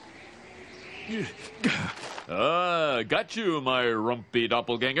Got you, my rumpy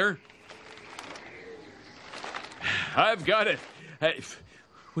doppelganger. I've got it. Hey,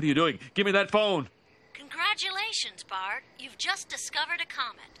 what are you doing? Give me that phone. Congratulations, Bart. You've just discovered a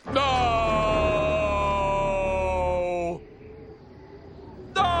comet. No!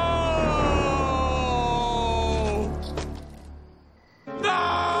 No!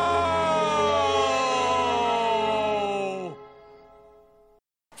 No!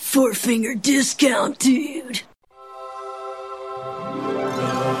 Four-finger discount, dude.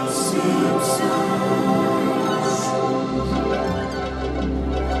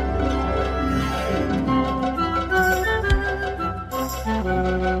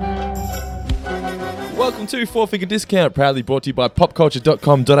 Welcome to Four Figure Discount, proudly brought to you by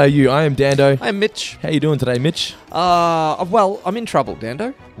popculture.com.au. I am Dando. I'm Mitch. How you doing today, Mitch? Well, I'm in trouble,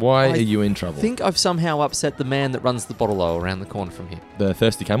 Dando. Why I are you in trouble? I think I've somehow upset the man that runs the bottle o around the corner from here. The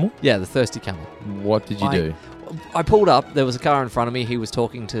Thirsty Camel? Yeah, the Thirsty Camel. What did you do? I pulled up. There was a car in front of me. He was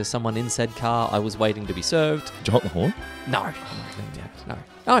talking to someone in said car. I was waiting to be served. Did you honk the horn? No.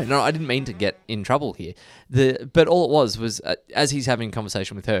 No, I didn't mean to get in trouble here. But all it was as he's having a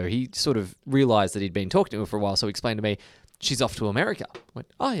conversation with her, he sort of realised that he'd been talking to her for a while, so he explained to me, she's off to America. I went,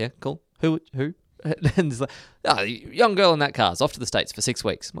 oh yeah, cool. Who? And he's like, young girl in that car's off to the States for 6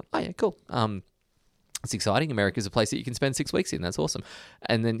 weeks. I'm like, oh yeah, cool. It's exciting. America's a place that you can spend 6 weeks in. That's awesome.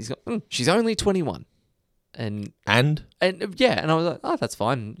 And then he's got, she's only 21. And yeah, and I was like, oh, that's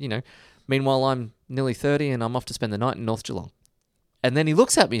fine. You know, meanwhile, I'm nearly 30 and I'm off to spend the night in North Geelong. And then he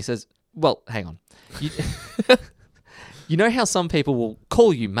looks at me and says, well, hang on. You know how some people will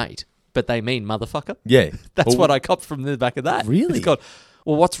call you mate, but they mean motherfucker? Yeah. That's what I copped from the back of that. Really? He's gone,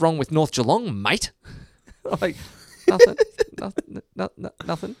 well, what's wrong with North Geelong, mate? I'm like, nothing.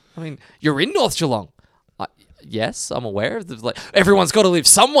 I mean, you're in North Geelong. Yes, I'm aware. Like, everyone's got to live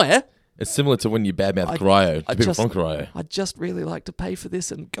somewhere. It's similar to when you badmouth Cryo to people from Cryo. I'd just really like to pay for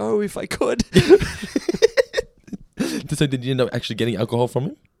this and go if I could. So did you end up actually getting alcohol from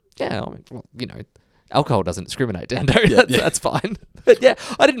him? Yeah, I mean, well, you know, alcohol doesn't discriminate, Dando. Yeah, That's fine. But yeah,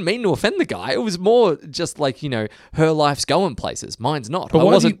 I didn't mean to offend the guy. It was more just like, you know, her life's going places. Mine's not. But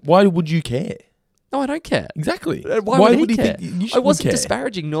why would you care? No, I don't care. Exactly. Why would he care? Think you I wasn't care?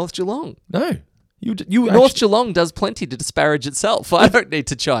 disparaging North Geelong. No. North Geelong does plenty to disparage itself. I don't need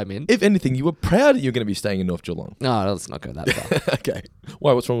to chime in. If anything, you were proud that you're going to be staying in North Geelong. No, let's not go that far. Okay.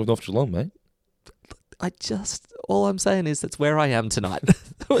 Why? What's wrong with North Geelong, mate? All I'm saying is that's where I am tonight.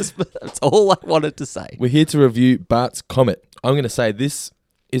 That's all I wanted to say. We're here to review Bart's Comet. I'm going to say this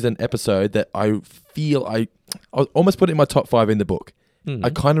is an episode that I feel I almost put it in my top 5 in the book. Mm-hmm.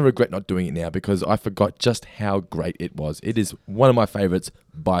 I kind of regret not doing it now because I forgot just how great it was. It is one of my favourites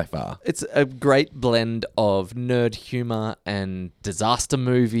by far. It's a great blend of nerd humour and disaster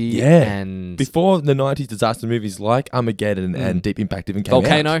movie. Yeah. And before the 90s disaster movies like Armageddon and Deep Impact even came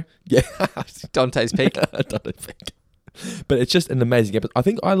Volcano. out. Yeah. Dante's Peak. Dante's Peak. But it's just an amazing episode. I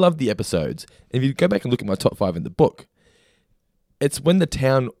think I love the episodes. If you go back and look at my top 5 in the book, it's when the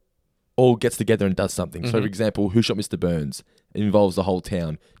town all gets together and does something. Mm-hmm. So, for example, Who Shot Mr. Burns? It involves the whole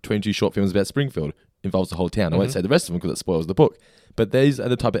town. 22 short films about Springfield involves the whole town. I won't say the rest of them because it spoils the book. But these are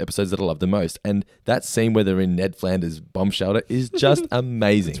the type of episodes that I love the most. And that scene where they're in Ned Flanders' bomb shelter is just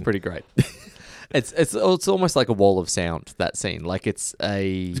amazing. It's pretty great. It's almost like a wall of sound, that scene. Like it's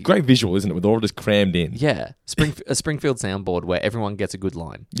a great visual, isn't it? With all just crammed in. Yeah. A Springfield soundboard where everyone gets a good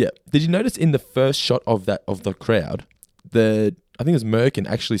line. Yeah. Did you notice in the first shot of the crowd, I think it was Merkin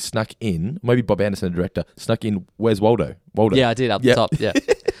actually snuck in, maybe Bob Anderson, the director, snuck in, where's Waldo? Yeah, I did, up the top, yeah.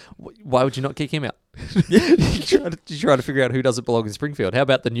 Why would you not kick him out? You try to figure out who doesn't belong in Springfield. How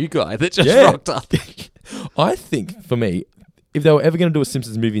about the new guy that just rocked up? I think, for me, if they were ever going to do a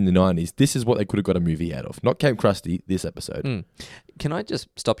Simpsons movie in the 90s, this is what they could have got a movie out of. Not Camp Krusty, this episode. Can I just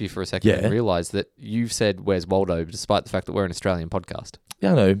stop you for a second and realise that you've said, where's Waldo, despite the fact that we're an Australian podcast?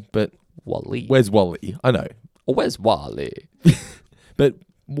 Yeah, I know, but... Wally. Where's Wally? I know. Or where's Wally? But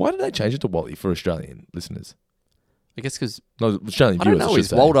why did they change it to Wally for Australian listeners? I guess because... No, Australian I viewers, don't know,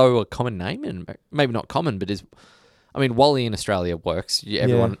 is Waldo a common name? And maybe not common, but is... I mean, Wally in Australia works.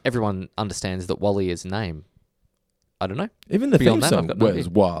 Everyone understands that Wally is a name. I don't know. Even the theme song, where's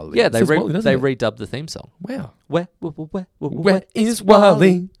Wally? Yeah, they redubbed the theme song. Wow. Where is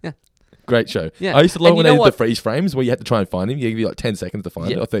Wally? Yeah. Great show. Yeah. I used to love when they did the freeze frames where you had to try and find him. You give you like 10 seconds to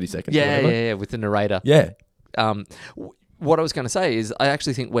find it, or 30 seconds. Yeah, with the narrator. Yeah. What I was going to say is I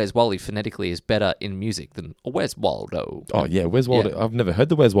actually think Where's Wally phonetically is better in music than Where's Waldo. Oh, yeah, Where's Waldo? Yeah. I've never heard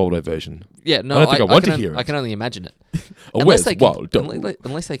the Where's Waldo version. Yeah, no, I don't think I want to hear it. I can only imagine it. Where's Waldo?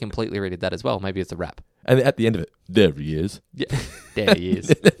 Unless they completely redid that as well. Maybe it's a rap. And at the end of it, there he is. Yeah, there he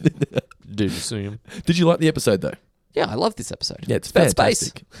is. Did you see him? Did you like the episode though? Yeah, I love this episode. Yeah, it's about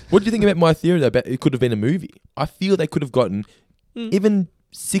fantastic. space. What do you think about my theory though? About it could have been a movie. I feel they could have gotten even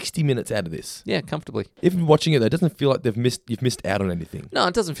 60 minutes out of this. Yeah, comfortably. Even watching it though, it doesn't feel like you've missed out on anything. No,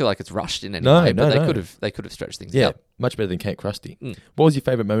 it doesn't feel like it's rushed in any No, way, but no, no. they could have stretched things Yeah, out. much better than Kate Krusty. What was your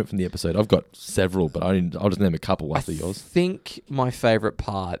favourite moment from the episode? I've got several, but I'll just name a couple after I yours. think my favourite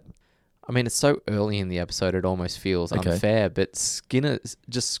part, I mean, it's so early in the episode, it almost feels Okay. unfair, but Skinner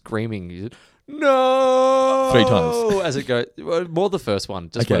just screaming, no! 3 times. As it goes, well, more the first one,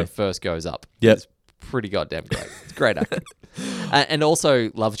 just when Okay. it first goes up. Yep. It's pretty goddamn great. It's great acting. And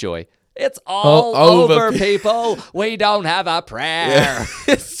also Lovejoy. It's all over over, people. We don't have a prayer.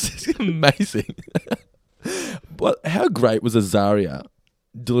 It's amazing. Well, how great was Azaria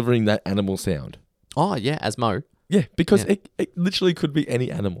delivering that animal sound? Oh, yeah, as Mo. Yeah, because Yeah. it literally could be any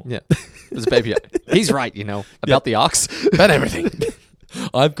animal. Yeah. It was a baby. He's right, about the ox. About everything.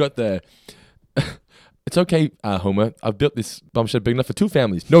 I've got the... It's okay, Homer. I've built this bomb shed big enough for 2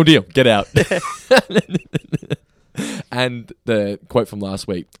 families. No deal. Get out. And the quote from last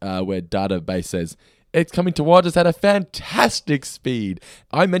week where Database says, it's coming towards us at a fantastic speed.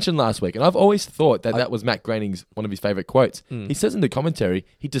 I mentioned last week, and I've always thought that was Matt Groening's one of his favourite quotes. He says in the commentary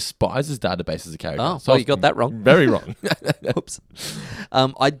he despises Database as a character. Oh, So well, I you was got that wrong. Very wrong. Oops.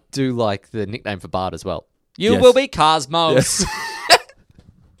 I do like the nickname for Bart as well. You Yes. will be Cosmos.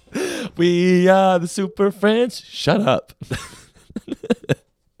 We are the Super Friends. Shut up.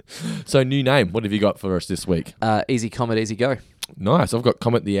 So, new name. What have you got for us this week? Easy Comet, Easy Go. Nice. I've got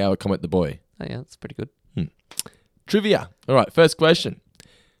Comet the Hour, Comet the Boy. Oh, yeah, that's pretty good. Trivia. All right, first question.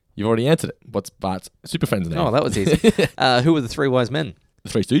 You've already answered it. What's Bart's Super Friend's name? Oh, that was easy. Who were the 3 wise men? The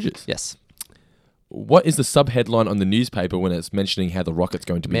Three Stooges. Yes. What is the sub-headline on the newspaper when it's mentioning how the rocket's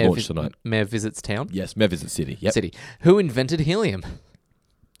going to be launched tonight? Mayor visits town. Yes, Mayor visits City. Yep. City. Who invented helium?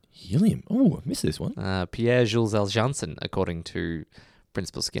 Helium. Oh, I missed this one. Pierre-Jules Janssen, according to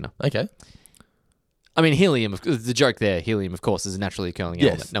Principal Skinner. Okay. I mean, helium, the joke there, helium, of course, is a naturally occurring Yes.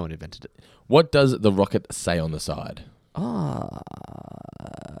 element. No one invented it. What does the rocket say on the side?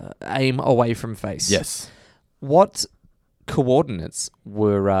 Aim away from face. Yes. What coordinates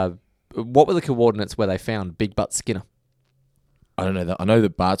were... what were the coordinates where they found Big Butt Skinner? I don't know that. I know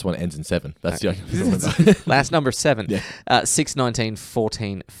that Bart's one ends in 7. That's the only thing I remember. Last number 7. Yeah. 6, 19,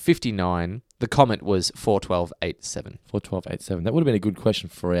 14, 59. The comment was 4, 12, 8, 7. 4, 12, 8, 7. That would have been a good question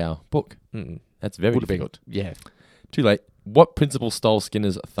for our book. That's very Would have been. difficult. Yeah. Too late. What principal stole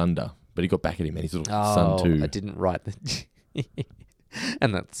Skinner's thunder? But he got back at him and his little son too. I didn't write the...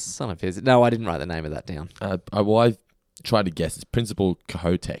 and that son of his... No, I didn't write the name of that down. I tried to guess. It's Principal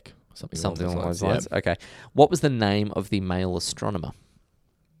Kohoutek. Something along those Yeah. lines. Okay. What was the name of the male astronomer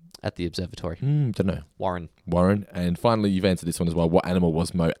at the observatory? Don't know. Warren. Warren. And finally, you've answered this one as well. What animal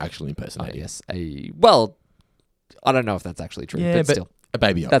was Mo actually Oh, impersonating? yes. Well, I don't know if that's actually true, Yeah, but still. a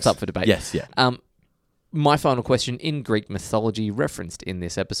baby ox. That's up for debate. Yes, yeah. My final question, in Greek mythology referenced in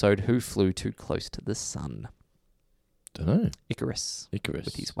this episode, who flew too close to the sun? Don't know. Icarus. Icarus.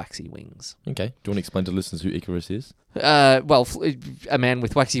 With his waxy wings. Okay. Do you want to explain to listeners who Icarus is? Well, a man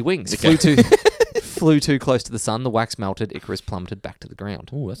with waxy wings. Okay. Flew too close to the sun. The wax melted. Icarus plummeted back to the ground.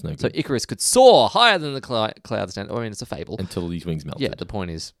 Oh, that's no good. So Icarus could soar higher than the clouds. I mean, it's a fable. Until these wings melted. Yeah, the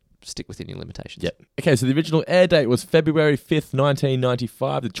point is stick within your limitations. Yep. Okay, so the original air date was February 5th,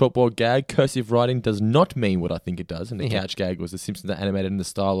 1995. The chalkboard gag, cursive writing, does not mean what I think it does. And the couch gag was The Simpsons animated in the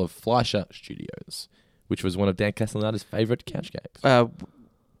style of Fleischer Studios, which was one of Dan Castellaneta's favourite couch gags.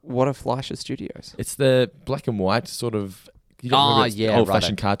 What are Fleischer Studios? It's the black and white sort of... You don't remember it's yeah,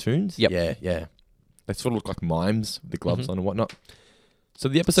 old-fashioned cartoons? Yep. Yeah, yeah. They sort of look like mimes with the gloves on and whatnot. So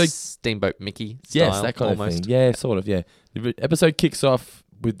the episode... Steamboat Mickey style, Yes, that kind almost. of thing. Yeah, sort of, yeah. The episode kicks off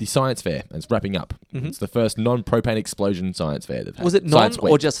with the science fair, and it's wrapping up. It's the first non-propane explosion science fair they've had. Was it Science non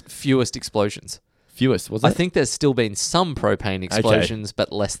week. or just fewest explosions? Fewest, was it? I think there's still been some propane explosions,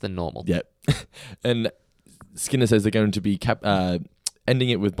 but less than normal. Yep. And Skinner says they're going to be ending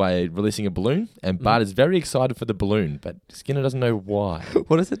it by releasing a balloon, and Bart is very excited for the balloon, but Skinner doesn't know why.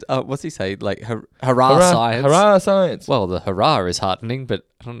 What is it? What's he say? Like, hurrah, science. Hurrah, science! Well, the hurrah is heartening, but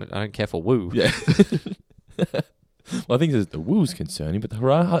I don't care for woo. Yeah. Well, I think the woo's concerning, but the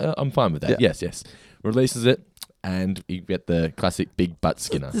hurrah, I'm fine with that. Yeah. Yes. Releases it, and you get the classic big butt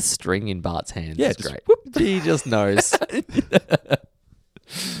Skinner. The string in Bart's hands Yeah, is just great. He just knows.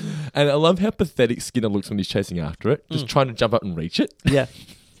 And I love how pathetic Skinner looks when he's chasing after it, just trying to jump up and reach it. Yeah.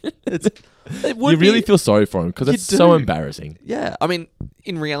 It would You really be- feel sorry for him because You it's so do. embarrassing. Yeah. I mean,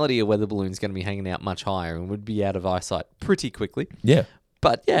 in reality, a weather balloon's going to be hanging out much higher and would be out of eyesight pretty quickly. Yeah.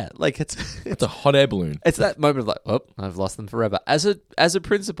 But yeah, like it's It's a hot air balloon. it's that moment of like, oh, I've lost them forever. As a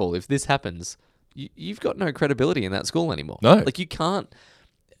principal, if this happens, you've got no credibility in that school anymore. No. Like you can't.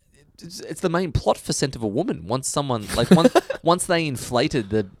 It's the main plot for Scent of a Woman. Once someone once they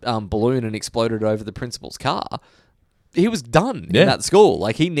inflated the balloon and exploded over the principal's car, he was done Yeah. in that school.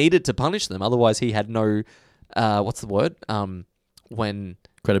 Like he needed to punish them, otherwise he had no what's the word? When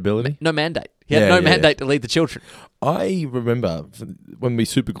Credibility. no mandate. He had Yeah, no yeah, mandate to lead the children. I remember when we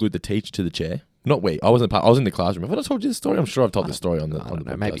super glued the teacher to the chair. Not we. I wasn't part. I was in the classroom. Have I told you this story? I'm sure I've told this story on the. I on don't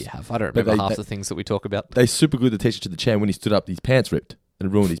the know. Maybe podcast. you have. I don't But remember they- half they- the things that we talk about. They super glued the teacher to the chair, and when he stood up, his pants ripped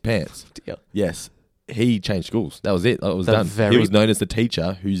and ruined his pants. Yeah. Yes, he changed schools. That was it. That was The done. very- He was known as the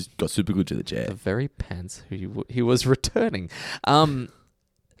teacher who's got super glued to the chair. The very pants he was returning.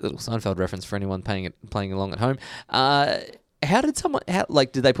 Little Seinfeld reference for anyone playing along at home. How did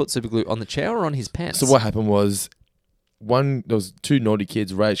did they put super glue on the chair or on his pants? So what happened was, there was two naughty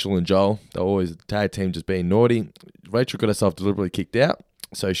kids, Rachel and Joel. They were always a tag team, just being naughty. Rachel got herself deliberately kicked out.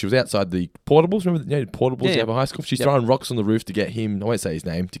 So she was outside the portables. Remember the portables Yeah. you have at high school? She's Yep. throwing rocks on the roof to get him, I won't say his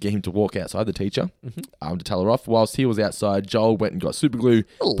name, to get him to walk outside the teacher, to tell her off. Whilst he was outside, Joel went and got super glue.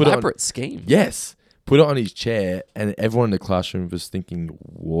 put it on- Elaborate scheme. Yes. Put it on his chair, and everyone in the classroom was thinking,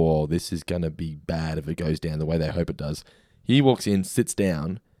 whoa, this is going to be bad if it goes down the way they hope it does. He walks in, sits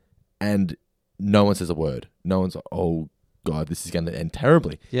down, and no one says a word. No one's like, oh, God, this is going to end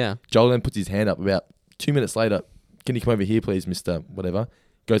terribly. Yeah. Joel then puts his hand up about 2 minutes later. Can you come over here, please, Mr. Whatever?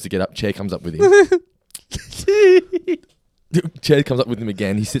 Goes to get up. Chair comes up with him. Chair comes up with him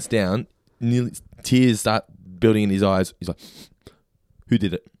again. He sits down. Nearly, tears start building in his eyes. He's like, who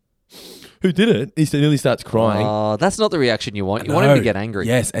did it? Who did it? He nearly starts crying. Oh, that's not the reaction you want. You want him to No. get angry.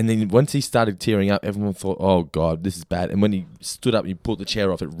 Yes, and then once he started tearing up, everyone thought, oh, God, this is bad. And when he stood up, he pulled the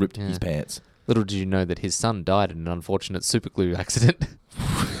chair off. It ripped his pants. Little did you know that his son died in an unfortunate superglue accident.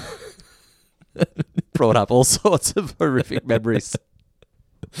 Brought up all sorts of horrific memories.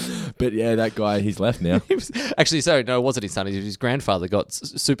 But yeah, that guy, he's left now. Actually, sorry, no, it wasn't his son. His grandfather got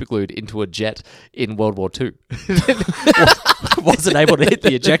superglued into a jet in World War II. Wasn't able to hit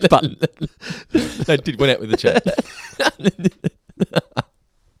the eject button. They did went out with the chair.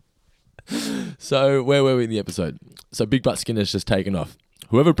 So where were we in the episode? So Big Butt Skinner's just taken off.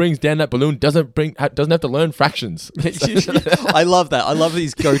 Whoever brings down that balloon doesn't have to learn fractions. I love that. I love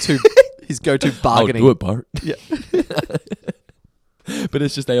his go-to bargaining. I'll do it, Bart. Yeah. But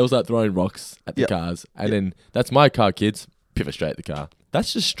it's just they all start throwing rocks at the Yep. cars, and then that's my car, kids. Pivot straight at the car.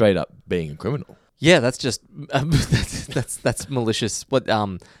 That's just straight up being a criminal. Yeah, that's just that's malicious. What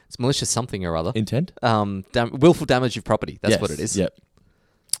it's malicious something or other. Intent. Willful damage of property. That's Yes, what it is. Yep.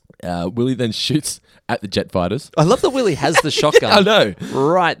 Willie then shoots at the jet fighters. I love that Willie has the shotgun. I know,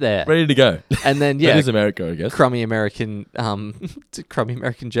 Right there. ready to go. And then That yeah, is America, I guess. crummy American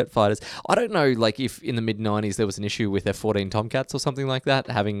jet fighters. I don't know, like if in the mid '90s there was an issue with F-14 Tomcats or something like that,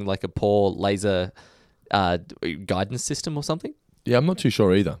 having like a poor laser guidance system or something. Yeah, I'm not too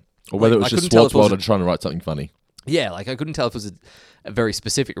sure either, or whether Like, it was I just couldn't tell if it was Schwarzwalder trying to write something funny. Yeah, like I couldn't tell if it was a very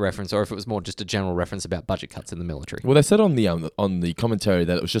specific reference or if it was more just a general reference about budget cuts in the military. Well, they said on the commentary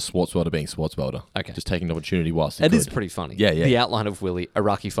that it was just Schwarzwalder being Schwarzwalder. Okay. Just taking an opportunity whilst he It could. is pretty funny. Yeah, yeah. The outline of Willie,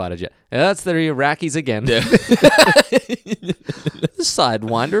 Iraqi fighter jet. That's the Iraqis again. Yeah.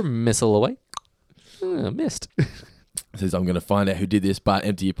 Sidewinder, missile away. Missed. Says, I'm going to find out who did this, but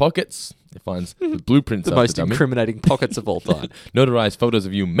empty your pockets. It finds the blueprints The of most the dummy. incriminating pockets of all time. Notarized photos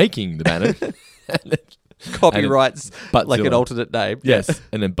of you making the banner. Copyrights Buttzilla. like an alternate name. Yes,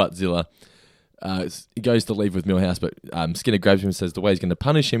 and then Buttzilla. He goes to leave with Millhouse, but Skinner grabs him and says the way he's going to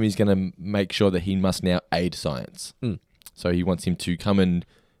punish him, he's going to make sure that he must now aid science. Mm. So he wants him to come and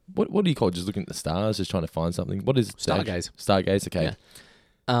what do you call it? Just looking at the stars, just trying to find something. What is Stargaze. Stargaze. Okay. Yeah.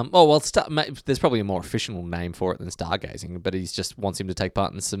 There's probably a more official name for it than stargazing, but he just wants him to take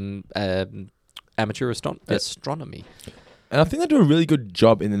part in some amateur astronomy. And I think they do a really good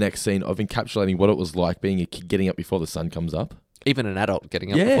job in the next scene of encapsulating what it was like being a kid getting up before the sun comes up. Even an adult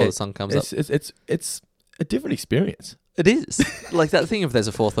getting up before the sun comes up. It's a different experience. It is. Like that thing of there's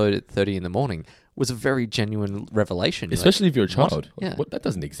a 4:30 in the morning was a very genuine revelation. You're Especially if you're a "What?" child. Yeah. What, that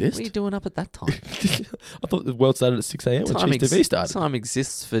doesn't exist. What are you doing up at that time? I thought the world started at 6 a.m. when Cheese TV started. Time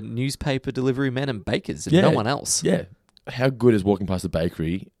exists for newspaper delivery men and bakers and Yeah. no one else. Yeah. How good is walking past the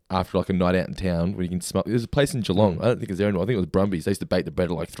bakery after like a night out in town where you can smell... There's a place in Geelong. I don't think it's there anymore. I think it was Brumbies. They used to bake the bread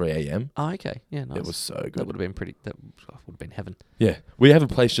at like 3 a.m. Oh, okay. Yeah, nice. It was so That good. would have been pretty. That would have been heaven. Yeah. We have a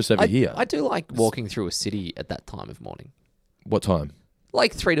place just over here. I do like walking through a city at that time of morning, What time?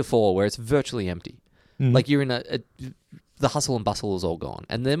 like 3 to 4, where it's virtually empty. Mhm. Like you're in the hustle and bustle is all gone,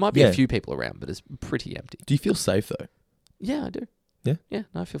 and there might be Yeah. a few people around, but it's pretty empty. Do you feel safe though? Yeah, I do. Yeah. Yeah,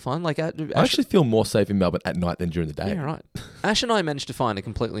 no, I feel fine. Like, I actually feel more safe in Melbourne at night than during the day. yeah, right. Ash and I managed to find a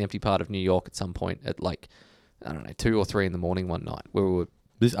completely empty part of New York at some point at like, I don't know, 2 or 3 in the morning one night where we were,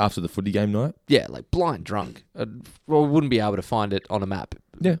 This after the footy game night? yeah, like blind drunk. Well, we wouldn't be able to find it on a map.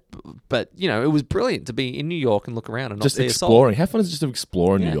 Yeah. But, you know, it was brilliant to be in New York and look around and not Just see a soul. exploring. How fun is it just to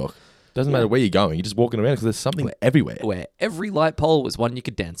explore in Yeah. New York? Doesn't matter where you're going. You're just walking around because there's something everywhere. Where every light pole was one you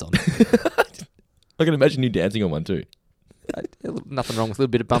could dance on. I can imagine you dancing on one too. Nothing wrong with a little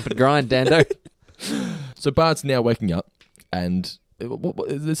bit of bump and grind, Dando. So Bart's now waking up, and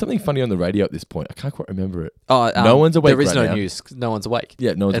there's something funny on the radio at this point. I can't quite remember it. Oh, No one's awake There is right no now. news. 'Cause no one's awake.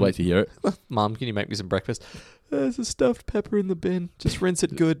 Yeah, no one's And- awake to hear it. Mum, can you make me some breakfast? There's a stuffed pepper in the bin. Just rinse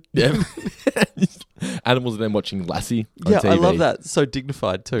it good. Yeah. Animals are then watching Lassie on Yeah, TV. I love that. So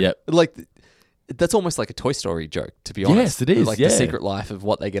dignified too. Yep. Like, that's almost like a Toy Story joke, to be honest. Yes, it is, Like yeah. the secret life of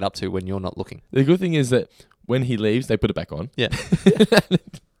what they get up to when you're not looking. The good thing is that when he leaves, they put it back on. Yeah.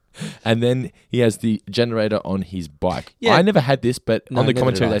 And then he has the generator on his bike. Yeah. I never had this, but No, on the neither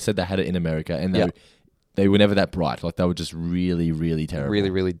commentary did I. they said they had it in America, and Yeah. they were never that bright. Like they were just really, really terrible. Really,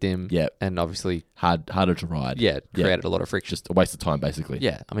 really dim. Yeah. And obviously, harder to ride. yeah, created a lot of friction. Just a waste of time, basically.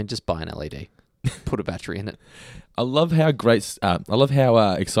 Yeah, I mean, just buy an LED. Put a battery in it. I love how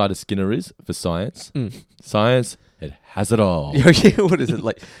excited Skinner is for science. Science, it has it all. Yeah, what is it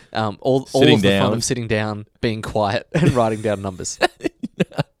like? All Sitting of the fun down. of sitting down, being quiet, and writing down numbers.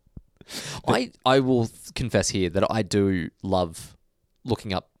 I will confess here that I do love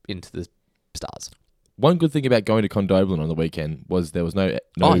looking up into the stars. One good thing about going to Condobolin on the weekend was there was no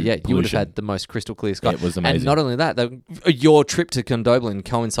Oh yeah, you would have pollution. had the most crystal clear sky. It was And amazing. not only that, your trip to Condobolin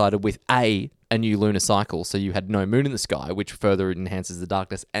coincided with a new lunar cycle, so you had no moon in the sky, which further enhances the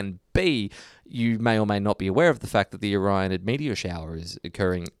darkness. And B, you may or may not be aware of the fact that the Orionid meteor shower is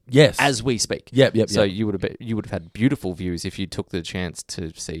occurring Yes. as we speak. Yep. So you would have had beautiful views if you took the chance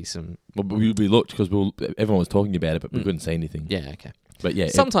to see some. Well, we looked because everyone was talking about it, but we couldn't see anything. Yeah, okay. But yeah,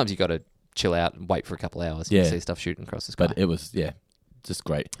 Sometimes you got to chill out and wait for a couple hours. And Yeah. you see stuff shooting across the sky. but it was just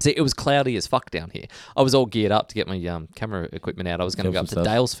great. See, it was cloudy as fuck down here. I was all geared up to get my camera equipment out. I was going to Film go up to some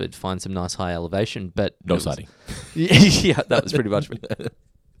stuff. Dalesford, find some nice high elevation, but No it was- sighting. Yeah, that was pretty much me.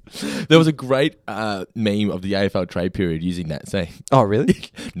 There was a great meme of the AFL trade period using that saying Oh, really?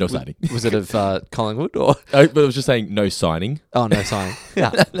 no signing. Was it of Collingwood or? But it was just saying no signing. Oh, no signing.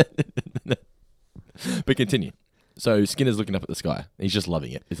 Yeah. But continue. So Skinner's looking up at the sky. He's just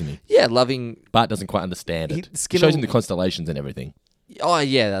loving it, isn't he? Yeah, loving. Bart doesn't quite understand it. Skinner- Shows him the constellations and everything. Oh,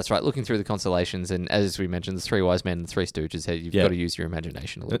 yeah, that's right. Looking through the constellations, and as we mentioned, the Three Wise Men and the Three Stooges. You've Yeah. got to use your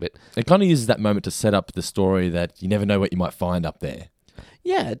imagination a little bit. It kind of uses that moment to set up the story that you never know what you might find up there.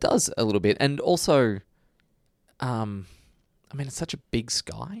 Yeah, it does a little bit, and also, I mean, it's such a big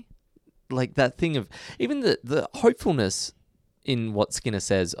sky. Like that thing of even the hopefulness in what Skinner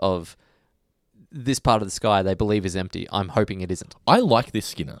says of this part of the sky they believe is empty. I'm hoping it isn't. I like this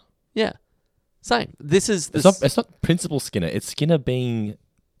Skinner. Yeah, same. This is It's not Principal Skinner. It's Skinner being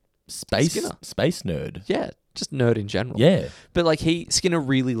space Skinner. nerd. yeah, just nerd in general. Yeah. But like Skinner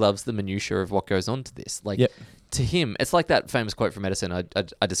really loves the minutiae of what goes on to this. Like Yep. to him, it's like that famous quote from Edison.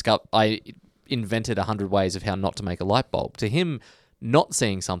 I invented 100 ways of how not to make a light bulb. To him, not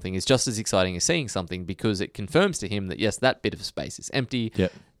seeing something is just as exciting as seeing something because it confirms to him that yes, that bit of space is empty.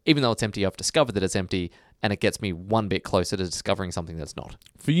 Yep. Even though it's empty, I've discovered that it's empty, and it gets me one bit closer to discovering something that's not.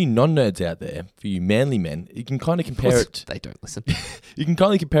 For you non-nerds out there, for you manly men, you can kind of compare it. They don't listen. You can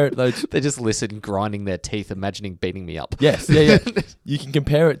kind of compare it though. They just listen, grinding their teeth, imagining beating me up. Yes, yeah. You can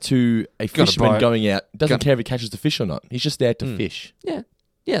compare it to a Gotta fisherman buy- going out. Doesn't gotta- care if he catches the fish or not. He's just there to fish. Yeah,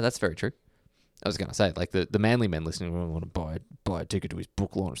 that's very true. I was going to say, like, the manly men listening, I want to buy a ticket to his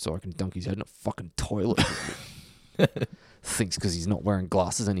book launch so I can dunk his head in a fucking toilet. Thinks because he's not wearing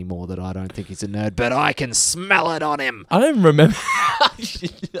glasses anymore that I don't think he's a nerd, but I can smell it on him. I don't remember.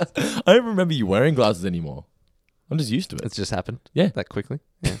 I don't remember you wearing glasses anymore. I'm just used to it. It's just happened. Yeah. That quickly.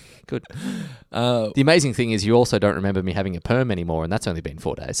 Yeah, good. The amazing thing is you also don't remember me having a perm anymore, and that's only been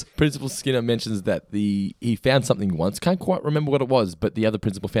 4 days. Principal Skinner mentions that he found something once. Can't quite remember what it was, but the other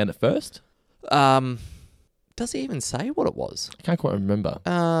principal found it first. Does he even say what it was? I can't quite remember.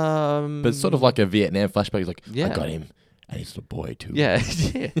 But But it's sort of like a Vietnam flashback. He's like, Yeah. I got him, and he's a boy too. Yeah,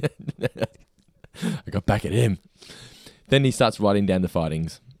 yeah. I got back at him. Then he starts writing down the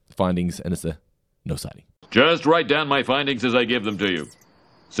findings, and it's a no sighting. Just write down my findings as I give them to you.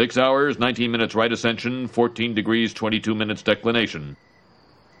 6 hours, 19 minutes right ascension, 14 degrees, 22 minutes declination.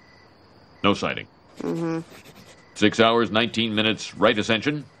 No sighting. 6 hours, 19 minutes right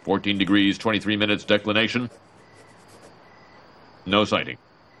ascension, 14 degrees, 23 minutes declination. No sighting.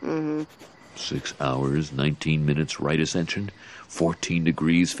 6 hours, 19 minutes right ascension, 14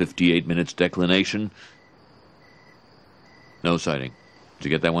 degrees, 58 minutes declination. No sighting. Did you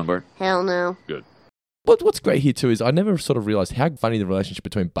get that one, Bart? Hell no. Good. What's great here too is I never sort of realized how funny the relationship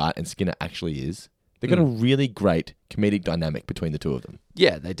between Bart and Skinner actually is. They've got a really great comedic dynamic between the two of them.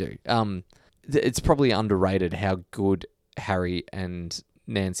 Yeah, they do. It's probably underrated how good Harry and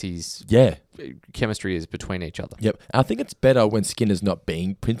Nancy's Yeah. chemistry is between each other. Yep. I think it's better when Skinner's not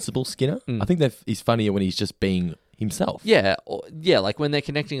being Principal Skinner. I think that he's funnier when he's just being himself. Yeah, like when they're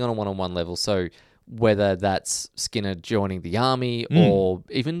connecting on a one-on-one level. So whether that's Skinner joining the army or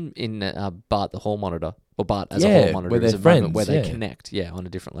even in Bart the Hall Monitor or Bart as a Hall Monitor, where there's they're a moment friends, where they yeah. connect, on a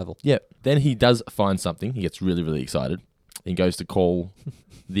different level. Yep. Then he does find something. He gets really, really excited. He goes to call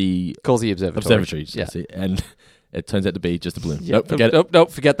the Calls the observatory. observatory. Yeah. That's it. And it turns out to be just a balloon. Yeah. Nope, forget it.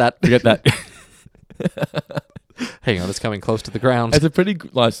 Nope, forget that. Forget that. Hang on, it's coming close to the ground. It's a pretty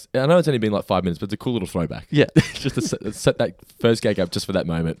nice. I know it's only been like 5 minutes, but it's a cool little throwback. Yeah. Just to set that first gag up just for that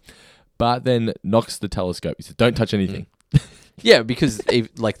moment. But then knocks the telescope. He says, "Don't touch anything." Yeah, because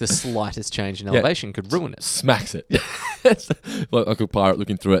like the slightest change in elevation could ruin it. Smacks it. Like Uncle Pirate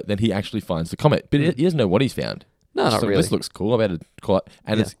looking through it. Then he actually finds the comet, but he doesn't know what he's found. No, not So really. This looks cool. I'm about to call it,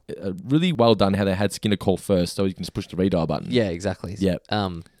 and it's really well done how they had Skinner call first, so you can just push the redial button. Yeah, exactly. Yeah.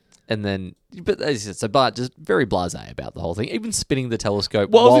 And then, but as you said, so Bart just very blasé about the whole thing, even spinning the telescope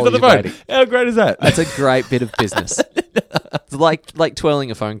While he's on the you're phone. waiting. How great is that? That's a great bit of business. It's like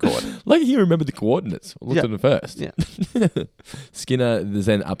twirling a phone cord. Like he remembered the coordinates. I looked at them first. Yeah. Skinner is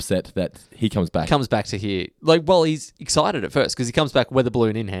then upset that he comes back. Comes back to here. Like, well, he's excited at first because he comes back with a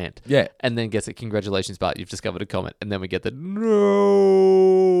balloon in hand. Yeah. And then gets it, congratulations, Bart, you've discovered a comet. And then we get the,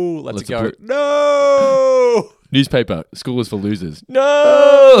 no, let's Let's go. No! Newspaper, school is for losers.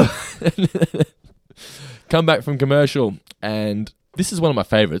 No! Come back from commercial. And this is one of my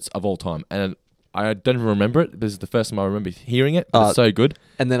favorites of all time. And I don't even remember it. This is the first time I remember hearing it. It's so good.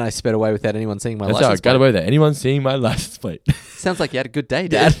 And then I sped away without anyone seeing my That's how I license got plate. away there. Anyone seeing my license plate? Sounds like you had a good day,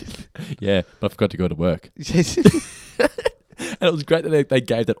 Dad. Yeah, but I forgot to go to work. And it was great that they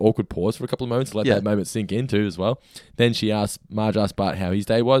gave that awkward pause for a couple of moments to let that moment sink in too as well. Then Marge asked Bart how his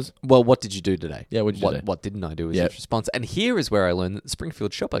day was. Well, what did you do today? Yeah, what did you do? What didn't I do was his response. And here is where I learned that the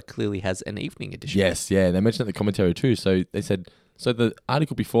Springfield Shopper clearly has an evening edition. Yes, yeah. They mentioned it in the commentary too. So they said, so the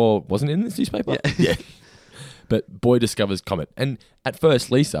article before wasn't in this newspaper? Yeah. But boy discovers comet. And at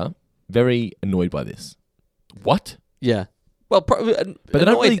first, Lisa, very annoyed by this. What? Yeah. Well, But they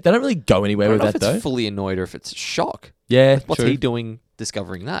don't really go anywhere I don't with know that if it's though. fully annoyed or if it's shock. Yeah, What's true. he doing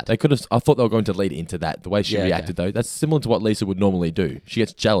discovering that? They could have. I thought they were going to lead into that. The way she Yeah, reacted, though, that's similar to what Lisa would normally do. She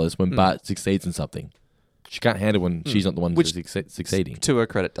gets jealous when Bart succeeds in something. She can't handle when she's not the one who's succeeding. To her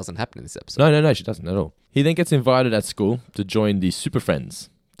credit, doesn't happen in this episode. No, she doesn't at all. He then gets invited at school to join the Super Friends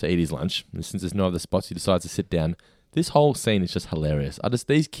to eat his lunch. And since there's no other spots, he decides to sit down. This whole scene is just hilarious.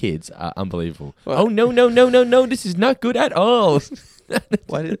 These kids are unbelievable. Well- Oh no! This is not good at all.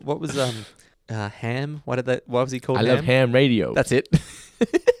 What was Ham? What was he called? I love ham radio. That's it.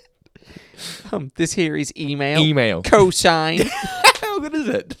 This here is email. Email. Cosine. How good is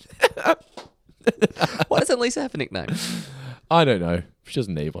it? Why doesn't Lisa have a nickname? I don't know. She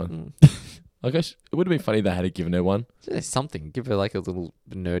doesn't need one. I guess it would have been funny if they had given her one. Something. Give her like a little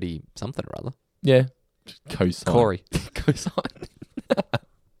nerdy something or other. Yeah. Cosine. Corey. Cosine.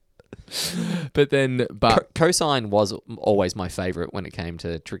 But then, Cosine was always my favourite when it came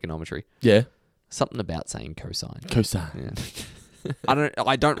to trigonometry. yeah. Something about saying cosine. Cosine. Yeah.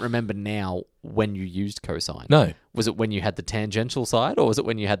 I don't remember now when you used cosine. No. Was it when you had the tangential side or was it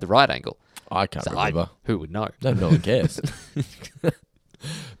when you had the right angle? I can't remember. Who would know? No one cares.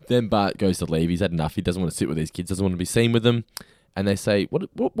 Then Bart goes to leave. He's had enough. He doesn't want to sit with these kids. Doesn't want to be seen with them. And they say,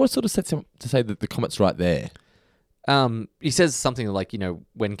 what sort of sets him to say that the comet's right there? He says something like,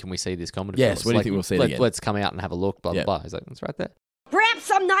 when can we see this comet? Yes, when do you think we'll see it again? Let's come out and have a look, blah, Yeah. blah, blah. He's like, it's right there. Perhaps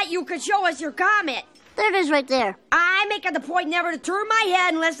some night you could show us your comet. There it is right there. I make it the point never to turn my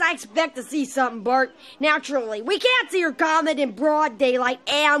head unless I expect to see something, Bart. Naturally, we can't see your comet in broad daylight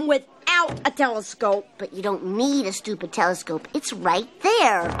and without a telescope. But you don't need a stupid telescope. It's right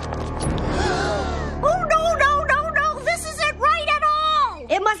there. Oh, no, this isn't right at all.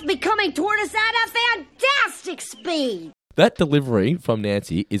 It must be coming toward us at a fantastic speed. That delivery from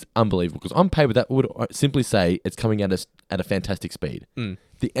Nancy is unbelievable because on paper that would simply say it's coming at us at a fantastic speed.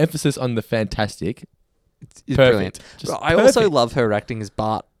 The emphasis on the fantastic, It's perfect. brilliant. Just I also perfect. love her acting as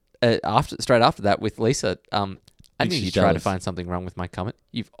Bart straight after that with Lisa. I knew she's you'd try to jealous. find something wrong with my comet.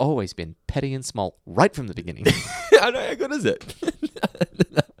 You've always been petty and small right from the beginning. I know, how good is it?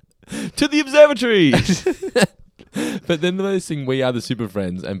 To the observatory! But then they sing "We Are the Super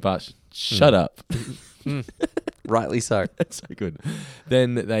Friends" and Bart, shut up. Rightly so. That's so good.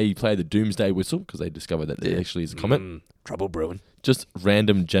 Then they play the Doomsday Whistle because they discover that it actually is a comet. Trouble brewing. Just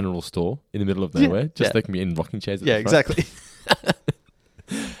random general store in the middle of nowhere. Just yeah. they can be in rocking chairs. At Yeah, the front. exactly.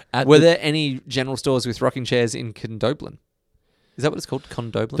 Were there any general stores with rocking chairs in Condoblin? Is that what it's called?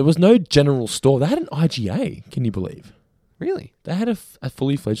 Condoblin? There was no general store. They had an IGA. Can you believe? Really? They had a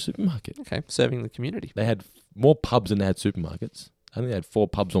fully fledged supermarket. Okay, serving the community. They had more pubs than they had supermarkets. I think they had 4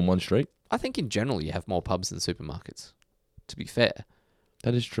 pubs on one street. I think in general you have more pubs than supermarkets, to be fair.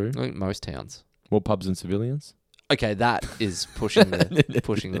 That is true. I think most towns. More pubs than civilians. Okay, that is pushing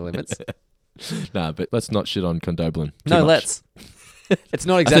the limits. Nah, but let's not shit on Condoblin. Let's. It's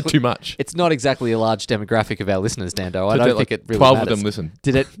not I said exactly too much. It's not exactly a large demographic of our listeners, Dando. I But don't like think it really 12 matters. of them listen.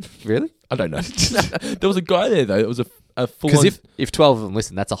 Did it really? I don't know. There was a guy there though. It was a full. Because if 12 of them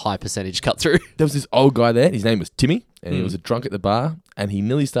listen, that's a high percentage cut through. There was this old guy there. His name was Timmy, and he was a drunk at the bar. And he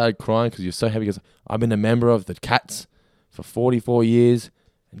nearly started crying because he was so happy. He goes, "I've been a member of the Cats for 44 years,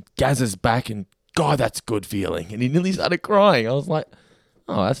 and Gaz is back, and God, that's good feeling." And he nearly started crying. I was like,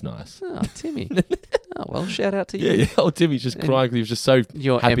 "Oh, that's nice." Oh, Timmy. Oh, well, shout out to you. Yeah. Old Timmy's just crying because he was just so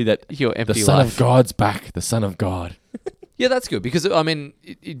happy that your the empty Son life. of God's back. The Son of God. Yeah, that's good because I mean,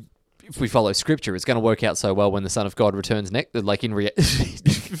 if we follow Scripture, it's going to work out so well when the Son of God returns next, like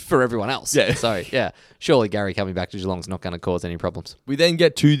for everyone else. Yeah. So yeah, surely Gary coming back to Geelong's not going to cause any problems. We then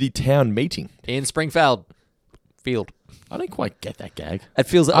get to the town meeting. In Springfield Field, I don't quite get that gag. it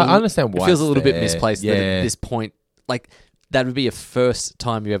feels. I understand why it feels a it's little bit there. misplaced. That Yeah. at this point, like that would be a first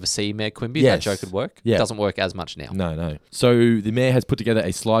time you ever see Mayor Quimby. Yes. That joke would work. Yeah. It doesn't work as much now. No. So the mayor has put together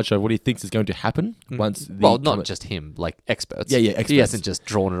a slideshow of what he thinks is going to happen once the Well, not comet- just him, like experts. Yeah, He experts. hasn't just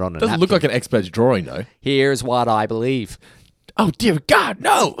drawn it on. Doesn't look like an expert's drawing though. Here's what I believe. Oh dear God,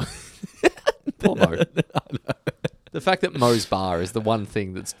 no! Poor Mo. The fact that Mo's Bar is the one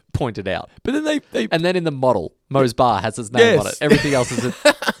thing that's pointed out. But then they And then in the model, Mo's Bar has his name on Yes. it. Everything else is a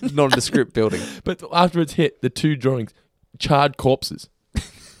nondescript building. but after it's hit, the 2 drawings, charred corpses,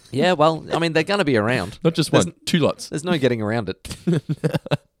 Yeah, well, I mean, they're going to be around. not just There's- one, 2 lots. There's no getting around it.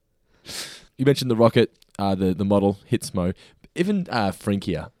 You mentioned the rocket, the model hits Mo. Even Frank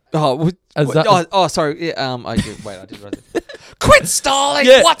here. Sorry. Yeah, I did write it. Quit stalling!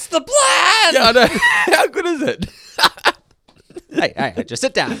 Yeah. What's the plan? Yeah, I know. How good is it? Hey, just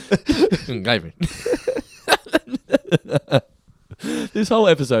sit down. Gave me. This whole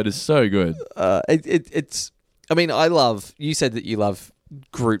episode is so good. It's. I mean, I love. You said that you love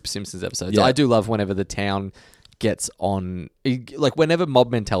group Simpsons episodes. Yeah. I do love whenever the town gets on, like whenever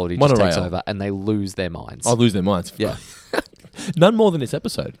mob mentality just takes Monorail. over and they lose their minds. I'll lose their minds. Yeah. None more than this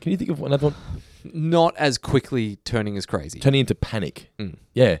episode. Can you think of another one? Not as quickly turning as crazy. Turning into panic.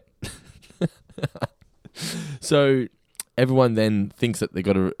 Yeah. So everyone then thinks that they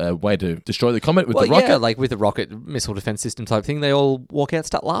got a way to destroy the comet with the rocket. Yeah, like with the rocket missile defense system type thing, they all walk out,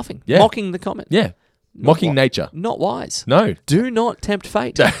 start laughing, Yeah. mocking the comet. Yeah. Mocking wi- nature. Not wise. No. Do not tempt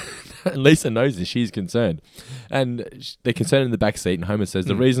fate. Lisa knows this. She's concerned. And they're concerned in the back seat. And Homer says,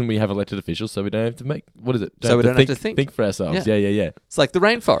 the reason we have elected officials so we don't have to make... What is it? So we don't have to think. Think for ourselves. Yeah. Yeah. It's like the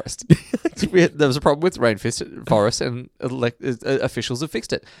rainforest. There was a problem with the rainforest, and officials have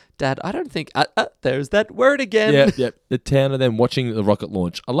fixed it. Dad, I don't think... there's that word again. Yeah. The town are then watching the rocket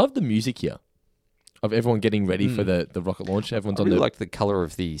launch. I love the music here of everyone getting ready for the rocket launch. Everyone's I on really the... like the color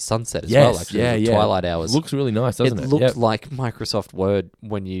of the sunset as Yes, well, actually. yeah, the yeah. twilight hours. Looks really nice, doesn't it? It looked Yep. like Microsoft Word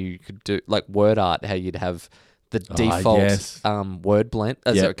when you could do like word art, how you'd have the default yes. word blend,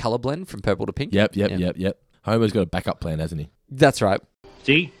 Yep. color blend from purple to pink. Yep. Yeah. Homer's got a backup plan, hasn't he? That's right.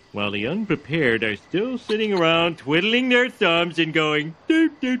 See, while the unprepared are still sitting around twiddling their thumbs and going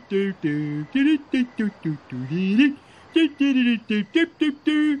doo doo doo doo doo doo doo doo doo doo doo doo doo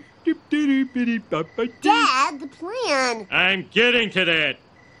doo. Dad, the plan. I'm getting to that.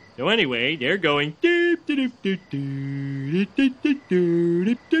 So anyway, they're going doo doo doo doo doo doo doo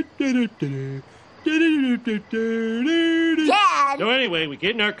doo doo doo doo. Dad! So anyway, we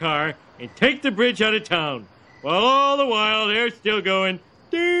get in our car and take the bridge out of town. While all the while they're still going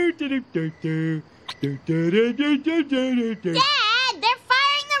doo doo doo doo doo doo doo doo doo doo doo. Dad, they're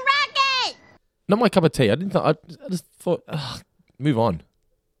firing the rocket! Not my cup of tea. I just thought, move on.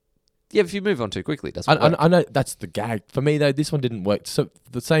 Yeah, if you move on too quickly, it doesn't work. I know that's the gag. For me, though, this one didn't work. So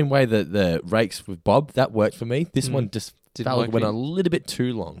the same way that the rakes with Bob, that worked for me. This one just Didn't work went for a you? little bit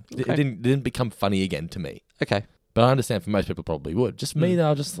too long. It Okay. didn't become funny again to me. Okay. But I understand for most people probably would. Just me,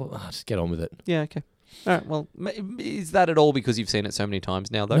 though, I just thought, just get on with it. Yeah, okay. All right, well, is that at all because you've seen it so many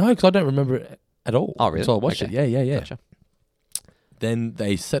times now, though? No, because I don't remember it at all. Oh, really? Until I watched Okay. it. Yeah. Gotcha. Then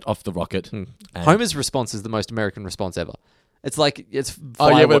they set off the rocket. And Homer's response is the most American response ever. It's like it's Oh,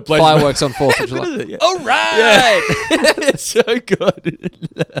 yeah, when it blows- fireworks on 4th of July. What is it? Yeah. All right. it's so good.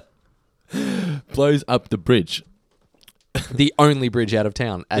 Blows up the bridge. The only bridge out of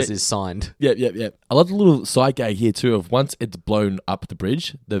town, as is signed. Yep. I love the little side gag here too of once it's blown up the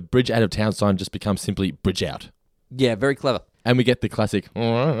bridge out of town sign just becomes simply bridge out. Yeah, very clever. And we get the classic.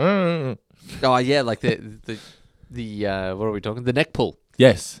 Oh yeah, like the what are we talking? The neck pull,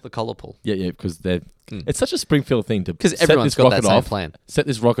 Yes. the collar pull. Yeah, because they're. It's such a Springfield thing to 'Cause set everyone's this got that rocket same off, plan. Set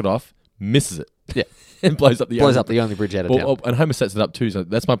this rocket off, misses it, Yeah, and blows up the only bridge out of town. and Homer sets it up too. So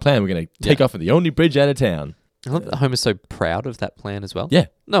that's my plan. We're going to take off at the only bridge out of town. I love that Homer's so proud of that plan as well. Yeah.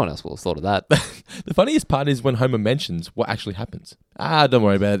 No one else will have thought of that. The funniest part is when Homer mentions what actually happens. Don't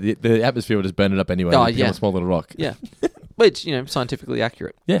worry about it. The atmosphere will just burn it up anyway. Oh, And become yeah. a small little rock. Yeah, which scientifically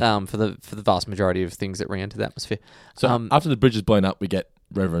accurate. Yeah. For the vast majority of things that re-enter the atmosphere. So after the bridge is blown up, we get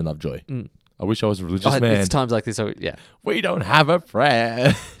Reverend Lovejoy. I wish I was a religious man. It's times like this. So yeah, We don't have a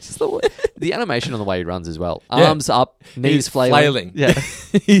prayer. just the animation on the way he runs as well. Yeah. Arms up, knees He's flailing. Yeah.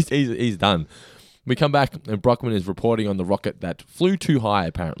 he's done. We come back and Brockman is reporting on the rocket that flew too high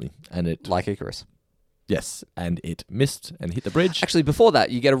apparently, and it Like Icarus. and it missed and hit the bridge. Actually, before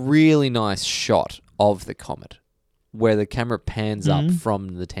that, you get a really nice shot of the comet where the camera pans up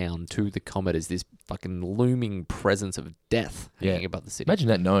from the town to the comet as this fucking looming presence of death hanging above the city. Imagine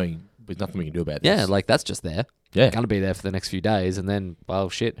that knowing there's nothing we can do about this. Yeah, like that's just there. Yeah. Going to be there for the next few days, and then, well,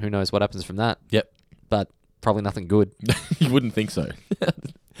 shit, who knows what happens from that. Yep. But probably nothing good. You wouldn't think so.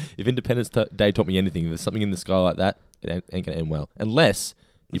 If Independence Day taught me anything, there's something in the sky like that, it ain't going to end well. Unless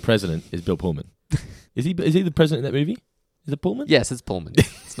your president is Bill Pullman. Is he the president in that movie? Is it Pullman? Yes, it's Pullman.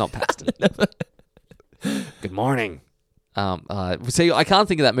 It's not Paxton. Good morning. See, I can't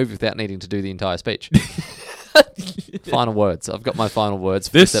think of that movie without needing to do the entire speech. Final words. I've got my final words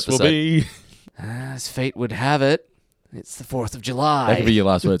for this This episode. will be... As fate would have it, it's the 4th of July. That could be your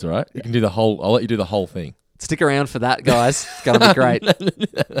last words, all right? You can do the whole... I'll let you do the whole thing. Stick around for that, guys. It's going to be great.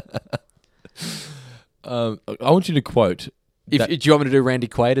 I want you to quote... Do you want me to do Randy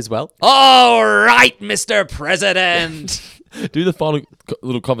Quaid as well? All right, Mr. President. Do the final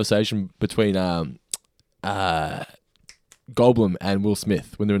little conversation between Goldblum and Will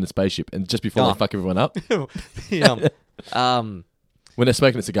Smith when they're in the spaceship and just before Oh. they fuck everyone up. Yeah. When they're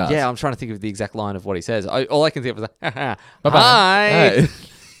smoking cigars. Yeah, I'm trying to think of the exact line of what he says. All I can think of is, Bye-bye. hi. Hey.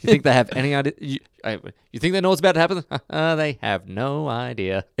 You think they have any idea? You think they know what's about to happen? They have no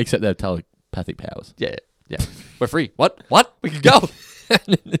idea. Except they have telepathic powers. Yeah. We're free. What? We can go.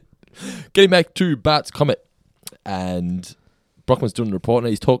 Getting back to Bart's Comet. And Brockman's doing the report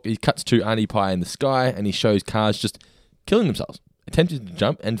and he cuts to Arnie Pie in the sky and he shows cars just killing themselves, attempting to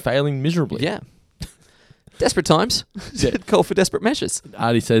jump and failing miserably. Yeah. Desperate times. Call for desperate measures.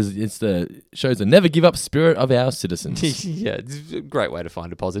 Arnie says shows the never give up spirit of our citizens. Yeah, it's a great way to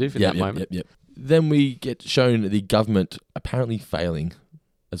find a positive in that moment. Yep. Then we get shown the government apparently failing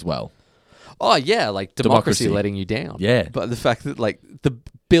as well. Oh yeah, like democracy Democracy. letting you down. Yeah. But the fact that like the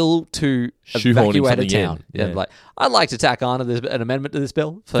bill to Shoehorning evacuate a something town. in. Yeah. Like I'd like to tack on an amendment to this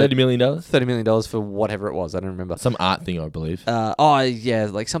bill for $30 million? $30 million for whatever it was. I don't remember. Some art thing, I believe. Yeah,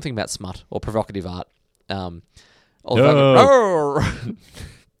 like something about smut or provocative art. Or No.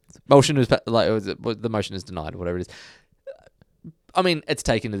 motion is the motion is denied or whatever it is. I mean, it's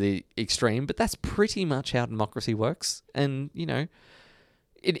taken to the extreme, but that's pretty much how democracy works. And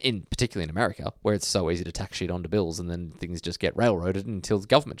in particularly in America, where it's so easy to tack shit onto bills and then things just get railroaded until the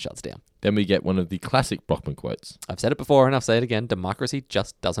government shuts down. Then we get one of the classic Brockman quotes. I've said it before and I'll say it again. Democracy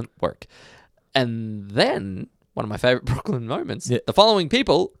just doesn't work. And then one of my favorite Brooklyn moments. Yeah. The following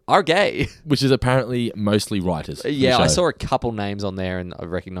people are gay. Which is apparently mostly writers. for the Yeah, I show. saw a couple names on there and I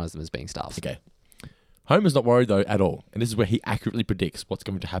recognized them as being staff. Okay. Homer's not worried, though, at all. And this is where he accurately predicts what's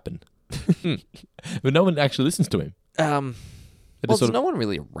going to happen. But no one actually listens to him. They Well, just there's sort of- no one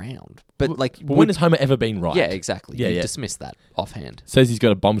really around. But like, But when has Homer ever been right? yeah, exactly. Yeah, you yeah. dismiss that offhand. Says he's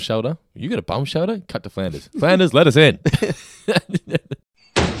got a bomb shelter. You got a bomb shelter? Cut to Flanders. Flanders, let us in.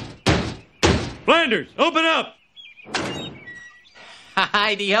 Flanders, open up!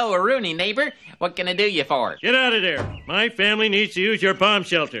 Hi-de-ho, Rooney, neighbor. What can I do you for? Get out of there. My family needs to use your bomb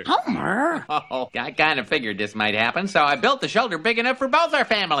shelter. Homer? Oh, I kind of figured this might happen, so I built the shelter big enough for both our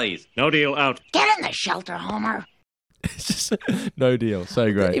families. No deal, out. Get in the shelter, Homer. It's just no deal.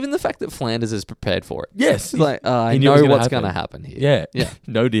 So great. Even the fact that Flanders is prepared for it. Yes. It's like, I He knew it know was what's gonna going to happen. happen here. Yeah. Yeah.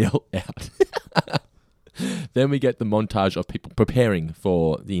 No deal. Out. Then we get the montage of people preparing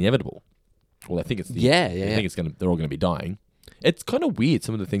for the inevitable. Well, I think it's Yeah. I think they're all going to be dying. It's kind of weird,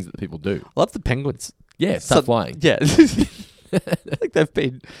 some of the things that the people do. I love the penguins. Yeah, start flying. Yeah. Like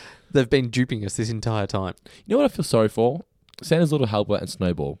they've been duping us this entire time. You know what I feel sorry for? Santa's little helper and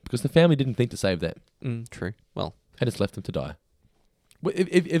Snowball, because the family didn't think to save them. True. Well, They just left them to die.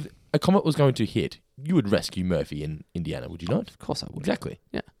 If a comet was going to hit, you would rescue Murphy in Indiana, would you not? of course I would. Exactly.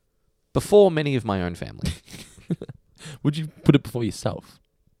 Yeah. Before many of my own family. Would you put it before yourself?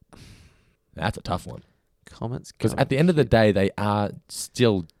 That's a tough one. Comments. Because at the end of the day, they are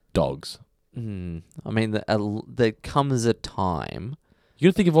still dogs. I mean, there comes a time. You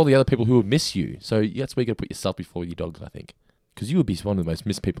got to think of all the other people who would miss you. So that's where you got to put yourself before your dogs, I think. Because you would be one of the most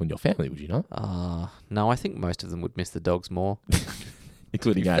missed people in your family, would you not? No, I think most of them would miss the dogs more.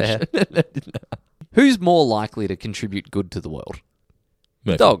 Including be Ash. Who's more likely to contribute good to the world?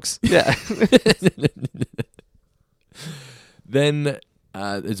 Murphy. Dogs. Yeah. Then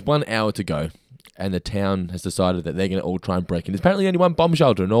there's 1 hour to go, and the town has decided that they're going to all try and break in. There's apparently only one bomb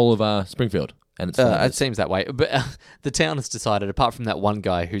shelter in all of Springfield, and it's It seems that way. But the town has decided, apart from that one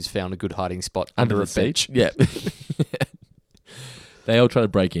guy who's found a good hiding spot under the a seat. bench. Yeah. They all try to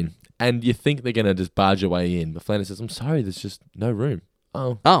break in, and you think they're going to just barge their way in, but Flanders says, I'm sorry, there's just no room.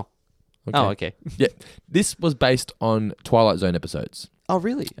 Oh. Okay. Yeah. This was based on Twilight Zone episodes. Oh,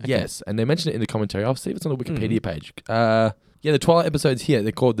 really? Okay. Yes, and they mention it in the commentary. I'll see if it's on the Wikipedia page. The Twilight episodes here,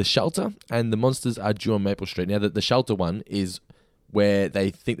 they're called The Shelter, and the monsters are due on Maple Street. Now, the Shelter one is where they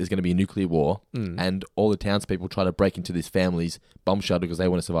think there's going to be a nuclear war, and all the townspeople try to break into this family's bomb shelter because they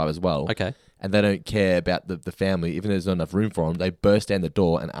want to survive as well. Okay. And they don't care about the family, even though there's not enough room for them. They burst down the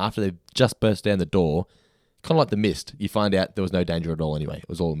door, and after they've just burst down the door, kind of like The Mist, you find out there was no danger at all anyway. It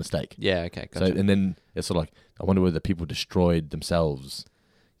was all a mistake. Yeah, okay. Gotcha. So, and then it's sort of like, I wonder whether the people destroyed themselves.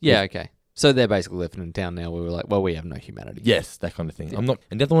 Yeah, okay. So they're basically living in town now where we're like, well, we have no humanity. Yes, that kind of thing. And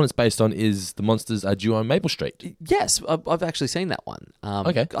the other one it's based on is The Monsters Are Due on Maple Street. Yes, I've actually seen that one.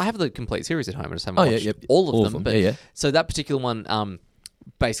 Okay. I have the complete series at home. I just haven't watched all of them. But, yeah. So that particular one,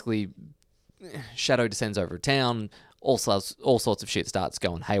 basically, shadow descends over a town. All sorts of shit starts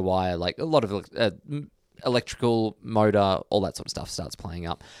going haywire. Like a lot of electrical, motor, all that sort of stuff starts playing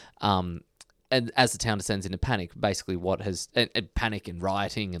up. And as the town descends into panic, basically and panic and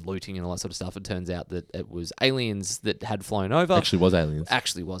rioting and looting and all that sort of stuff, it turns out that it was aliens that had flown over. Actually was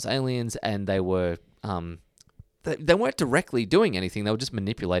aliens. And they were, they weren't directly doing anything. They were just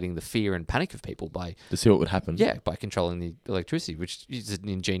manipulating the fear and panic of people to see what would happen. Yeah, by controlling the electricity, which is an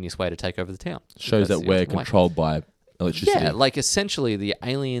ingenious way to take over the town. Shows that we're controlled by electricity. Yeah, like essentially the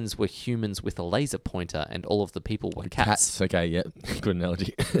aliens were humans with a laser pointer and all of the people were cats. Okay, yeah. Good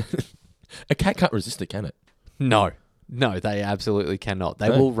analogy. A cat can't resist it, can it? No, they absolutely cannot. They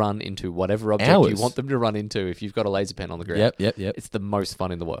will run into whatever object you want them to run into if you've got a laser pen on the ground. Yep. It's the most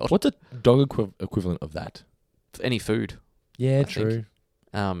fun in the world. What's a dog equivalent of that? Any food. Yeah, I true.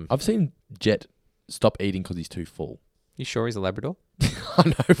 think. I've seen Jet stop eating because he's too full. You sure he's a Labrador? I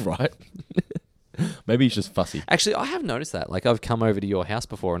know, right? Maybe he's just fussy. Actually, I have noticed that. Like, I've come over to your house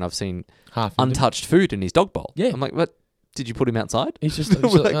before and I've seen Half untouched food in his dog bowl. Yeah. I'm like, what? Did you put him outside? He's just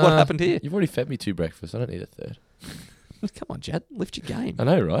like, what happened here? You've already fed me 2 breakfasts. I don't need a third. Come on, Jet. Lift your game. I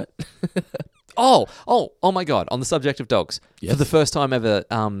know, right? Oh my God. On the subject of dogs. Yes. For the first time ever,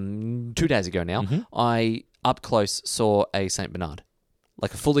 2 days ago now, I up close saw a St. Bernard.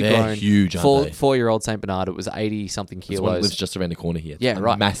 Like a fully They're grown, huge, aren't they? 4-year-old St. Bernard. It was 80-something This one kilos. lives just around the corner here. Yeah,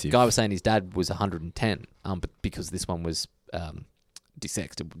 right. Massive. Guy was saying his dad was 110, but because this one was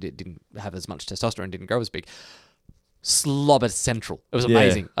desexed, it didn't have as much testosterone, didn't grow as big. Slobber central. It was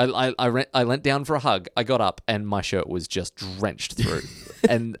amazing. I leant down for a hug. I got up and my shirt was just drenched through.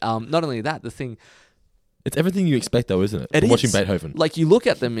 And not only that, the thing... It's everything you expect, though, isn't it? It From is. watching Beethoven. Like, you look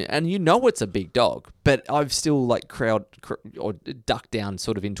at them and you know it's a big dog, but I've still, like, or ducked down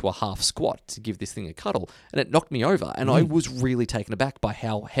sort of into a half squat to give this thing a cuddle, and it knocked me over, and I was really taken aback by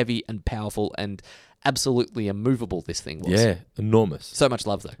how heavy and powerful and absolutely immovable this thing was. Yeah, enormous. So much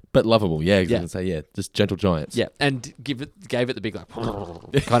love, though. But lovable, yeah. I was Yeah. going to say, yeah, just gentle giants. Yeah, and gave it the big, like,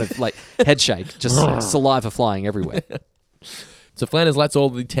 kind of, like, head shake, just saliva flying everywhere. So Flanders lets all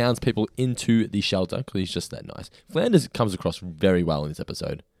the townspeople into the shelter because he's just that nice. Flanders comes across very well in this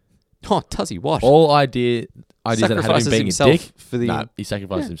episode. Oh, does he? What? All ideas that had him Sacrifices being a himself dick. for the- Nah, he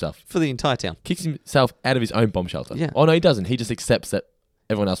sacrifices himself. For the entire town. Kicks himself out of his own bomb shelter. Yeah. Oh, no, he doesn't. He just accepts that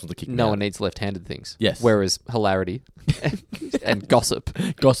everyone else wants to kick him No out. one needs left-handed things. Yes. Whereas hilarity and gossip.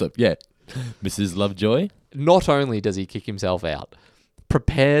 Gossip, yeah. Mrs. Lovejoy. Not only does he kick himself out,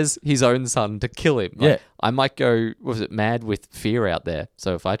 prepares his own son to kill him. Like, Yeah. I might go, mad with fear out there.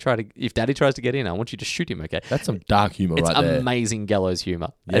 So if Daddy tries to get in, I want you to shoot him, okay? That's some dark humor It's right there. amazing gallows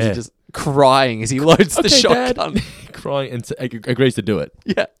humor. As Yeah. he's just crying as he loads the Okay, shotgun. Dad. Crying and agrees to do it.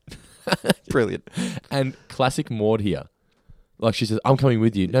 Yeah. Brilliant. And classic Maud here. Like she says, I'm coming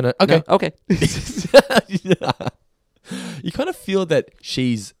with you. No, okay. No, okay. You kind of feel that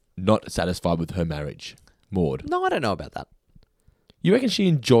she's not satisfied with her marriage, Maud. No, I don't know about that. You reckon she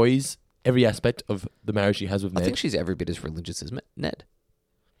enjoys every aspect of the marriage she has with I Ned? think she's every bit as religious as Ned.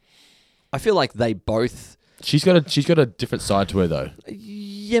 I feel like they both... She's got a different side to her, though.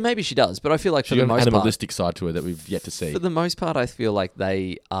 Yeah, maybe she does, but I feel like She's for the got an most part... animalistic side to her that we've yet to see. For the most part, I feel like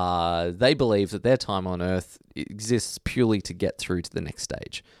they believe that their time on Earth exists purely to get through to the next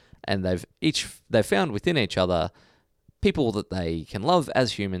stage, and they've found within each other people that they can love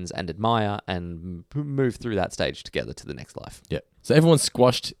as humans and admire and move through that stage together to the next life. Yeah. So everyone's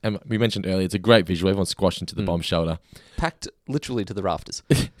squashed, and we mentioned earlier, it's a great visual. Everyone's squashed into the bomb shelter. Packed literally to the rafters.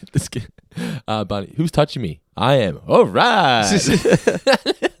 Bunny, who's touching me? I am. All right.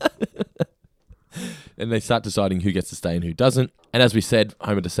 And they start deciding who gets to stay and who doesn't. And as we said,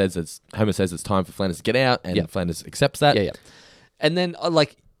 Homer says it's time for Flanders to get out, and Flanders accepts that. Yeah. And then,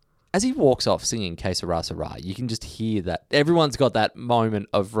 as he walks off singing Que Sera Sera, you can just hear that everyone's got that moment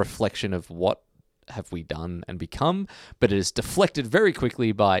of reflection of what have we done and become, but it is deflected very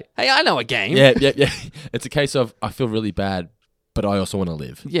quickly by, hey, I know a game. Yeah. It's a case of, I feel really bad, but I also want to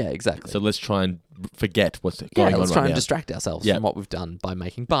live. Yeah, exactly. So let's try and forget what's going on let's right try and now. distract ourselves from what we've done by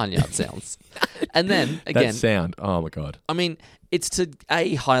making barnyard sounds. And then, That again, sound, oh my God. I mean, it's to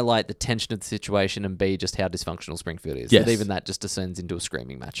A, highlight the tension of the situation, and B, just how dysfunctional Springfield is. Yes. That even that just descends into a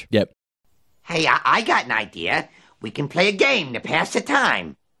screaming match. Yep. Hey, I got an idea. We can play a game to pass the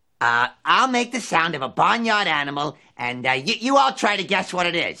time. I'll make the sound of a barnyard animal, and you all try to guess what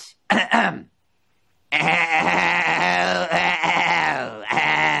it is.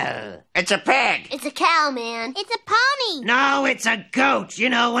 It's a pig. It's a cow, man. It's a pony. No, it's a goat. You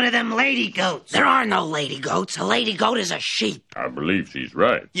know, one of them lady goats. There are no lady goats. A lady goat is a sheep. I believe she's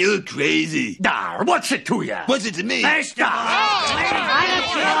right. You're crazy. Dar, what's it to ya? What's it to me? Hey, stop!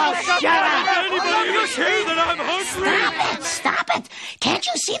 Stop it. Can't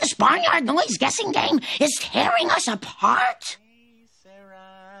you see this barnyard noise guessing game is tearing us apart?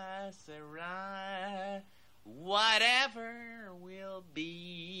 Sarah, whatever will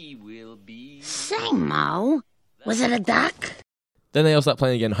be, will be. Say, Mo, was it a duck? Then they all start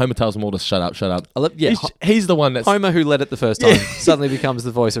playing again. Homer tells them all to shut up. Yeah, He's the one that's Homer, who led it the first time, suddenly becomes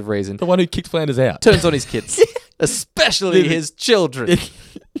the voice of reason. the one who kicked Flanders out. Turns on his kids, especially his children.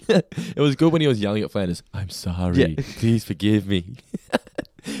 It was good when he was yelling at Flanders, I'm sorry. Yeah. Please forgive me.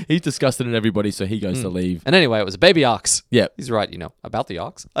 He's disgusted in everybody, so he goes to leave. And anyway, it was a baby ox. Yeah. He's right, about the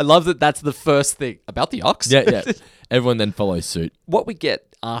ox. I love that that's the first thing. About the ox? Yeah. Everyone then follows suit. What we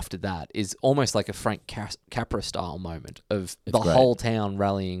get after that is almost like a Frank Capra style moment of the great. whole town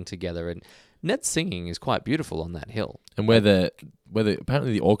rallying together. And Ned's singing is quite beautiful on that hill. And where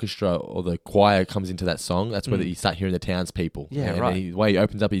apparently the orchestra or the choir comes into that song, that's where you start hearing the townspeople. Yeah, and right. The way he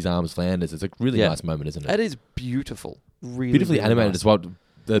opens up his arms, Flanders, it's a really nice moment, isn't it? It is beautiful. Really Beautifully really animated nice. as well.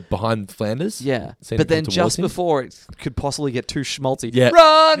 The behind Flanders. Yeah. Seeing But it come then towards just him. before it could possibly get too schmaltzy, Yeah.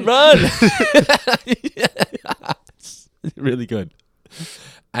 run! Really good.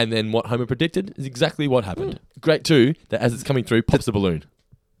 And then what Homer predicted is exactly what happened. Great too, that as it's coming through, pops the balloon.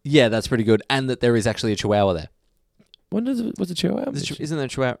 Yeah, that's pretty good. And that there is actually a chihuahua there. What's a chihuahua? Isn't there a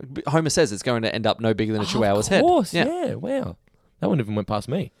chihuahua? Homer says it's going to end up no bigger than a chihuahua's head. Of course, yeah. Wow. That one even went past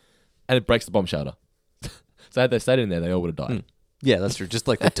me. And it breaks the bomb shelter. So had they stayed in there, they all would have died. Yeah, that's true. Just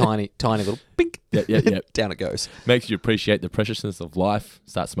like the tiny little pink. Yeah. Down it goes. Makes you appreciate the preciousness of life.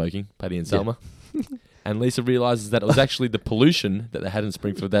 Start smoking, Patty and Selma. And Lisa realizes that it was actually the pollution that they had in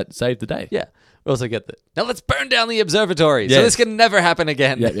Springfield that saved the day. Yeah. We also get that. Now let's burn down the observatory so Yes. this can never happen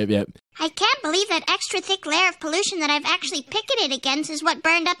again. Yep. I can't believe that extra thick layer of pollution that I've actually picketed against is what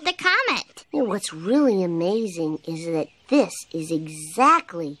burned up the comet. You know, what's really amazing is that this is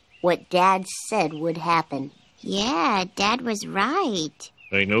exactly what Dad said would happen. Yeah, Dad was right.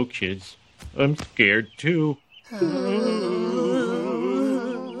 I know, kids. I'm scared too.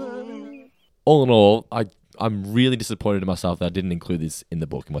 All in all, I'm really disappointed in myself that I didn't include this in the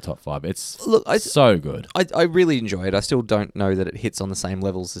book in my top 5. It's so good. I really enjoy it. I still don't know that it hits on the same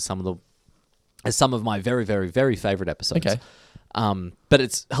levels as some of my very, very, very favorite episodes. Okay. But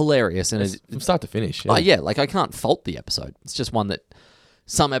it's hilarious and It's from start to finish. I can't fault the episode. It's just one that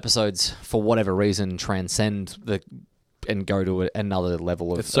some episodes, for whatever reason, transcend and go to another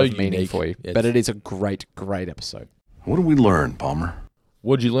level of meaning unique. for you. It's- But it is a great, great episode. What did we learn, Palmer?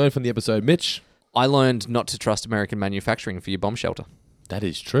 What did you learn from the episode, Mitch? I learned not to trust American manufacturing for your bomb shelter. That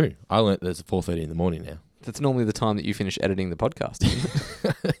is true. I learned that it's 4:30 in the morning now. That's normally the time that you finish editing the podcast.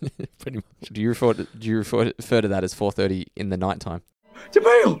 Pretty much. Do you refer to that as 4:30 in the nighttime?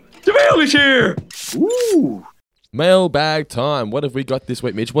 Jamil is here! Ooh! Mailbag time. What have we got this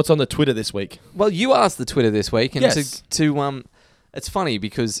week, Mitch? What's on the Twitter this week? Well, you asked the Twitter this week, and Yes. it's funny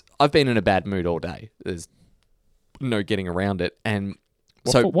because I've been in a bad mood all day. There's no getting around it, and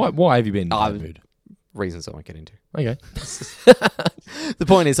so Why have you been in a bad mood? reasons I won't get into. Okay. The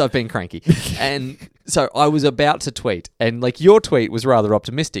point is, I've been cranky, and so I was about to tweet, and like your tweet was rather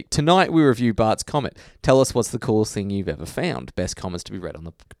optimistic. Tonight we review Bart's comment. Tell us what's the coolest thing you've ever found. Best comments to be read on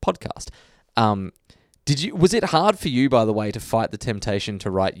the podcast. Was it hard for you, by the way, to fight the temptation to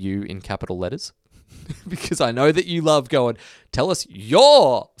write you in capital letters? Because I know that you love going, tell us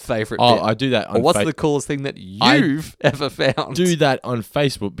your favourite bit. I do that on Or what's the coolest thing that you've ever found? Do that on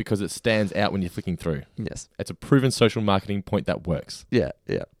Facebook because it stands out when you're flicking through. Yes. It's a proven social marketing point that works. Yeah,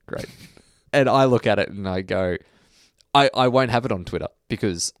 great. And I look at it and I go, I won't have it on Twitter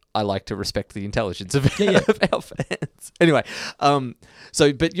because I like to respect the intelligence of, of our fans. Anyway,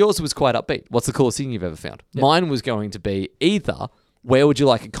 but yours was quite upbeat. What's the coolest thing you've ever found? Yep. Mine was going to be either, where would you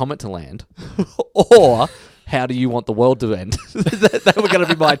like a comet to land? Or, how do you want the world to end? They were going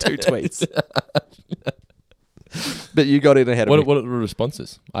to be my two tweets. But you got in ahead of me. What are the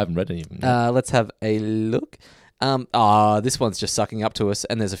responses? I haven't read any of them yet. Let's have a look. This one's just sucking up to us,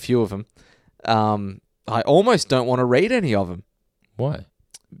 and there's a few of them. I almost don't want to read any of them Why?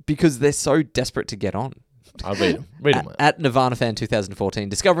 because they're so desperate to get on. I'll read them. Read them. At Nirvana Fan 2014,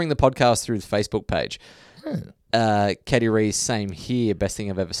 discovering the podcast through the Facebook page. Katie Rees, same here. Best thing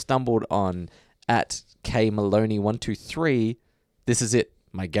I've ever stumbled on. At K Maloney 123. This is it.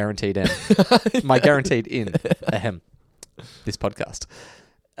 My guaranteed end. My guaranteed in. Ahem. This podcast.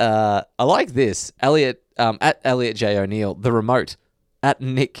 I like this. Elliot at Elliot J O'Neill. The remote. At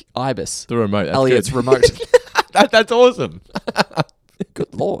Nick Ibis. The remote. That's Elliot's good. remote. That's awesome.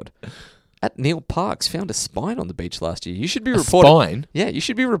 Good Lord. At Neil Parks, found a spine on the beach last year. You should be reporting. Spine? Yeah, you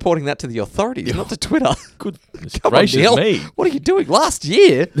should be reporting that to the authorities, not to Twitter. Goodness Come on, gracious Neil. me. What are you doing? Last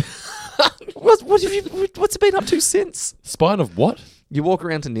year? What's it been up to since? Spine of what? You walk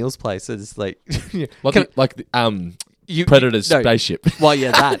around to Neil's place and it's like... Predator's spaceship. Well,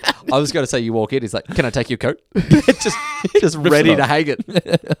 yeah, that. I was going to say you walk in, he's like, can I take your coat? just ready to hang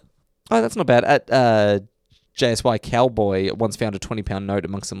it. Oh, that's not bad. At JSY Cowboy once found a £20 note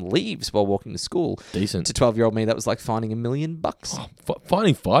amongst some leaves while walking to school. Decent. To 12-year-old me, that was like finding $1 million.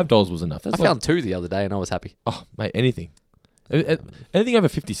 Finding $5 was enough. That's I found two the other day and I was happy. Oh, mate, anything. Anything over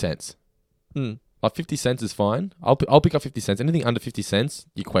 50 cents. Mm. Like 50 cents is fine. I'll pick up 50 cents. Anything under 50 cents,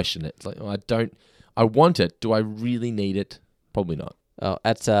 you question it. It's like, I want it. Do I really need it? Probably not. Oh,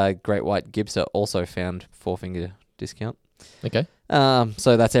 at Great White Gibster also found 4-finger discount. Okay.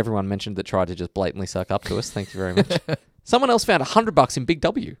 So that's everyone mentioned that tried to just blatantly suck up to us. Thank you very much. Someone else found $100 in Big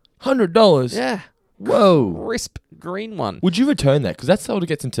W. $100? Yeah. Whoa. Crisp green one. Would you return that? Because that sort of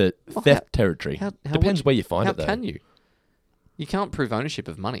gets into theft territory. Depends where you find it, though. How can you? You can't prove ownership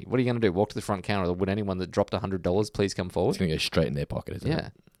of money. What are you going to do? Walk to the front counter? Or would anyone that dropped $100 please come forward? It's going to go straight in their pocket, isn't it? Yeah.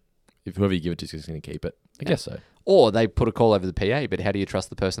 If whoever you give it to is just going to keep it. I guess so. Or they put a call over the PA, but how do you trust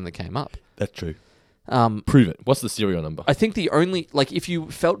the person that came up? That's true. Prove it. What's the serial number? I think the only, if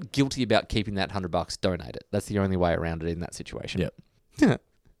you felt guilty about keeping that $100, donate it. That's the only way around it in that situation. Yep.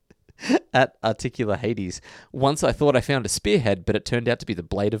 At Articular Hades, once I thought I found a spearhead, but it turned out to be the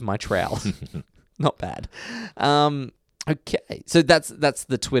blade of my trowel. Not bad. Okay, so that's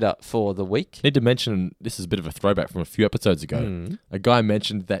the Twitter for the week. Need to mention, this is a bit of a throwback from a few episodes ago. A guy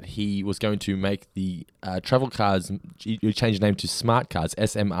mentioned that he was going to make the travel cards, you change the name to Smart Cards,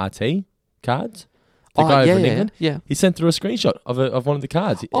 SMRT cards. The guy over in England. Yeah. He sent through a screenshot of one of the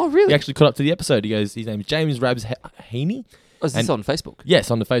cards. Oh, really? He actually caught up to the episode. He goes, his name is James Rabs Heaney. Oh, is this on Facebook?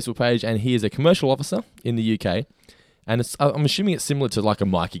 Yes, on the Facebook page, and he is a commercial officer in the UK. And I'm assuming it's similar to like a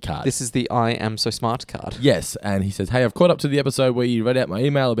Mikey card. This is the I Am So Smart card. Yes, and he says, hey, I've caught up to the episode where you read out my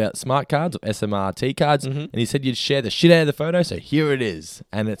email about smart cards or SMRT cards, and he said you'd share the shit out of the photo, so here it is.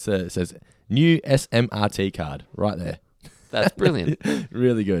 And it says, new SMRT card right there. That's brilliant.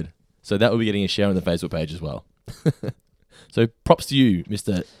 Really good. So that will be getting a share on the Facebook page as well. So props to you,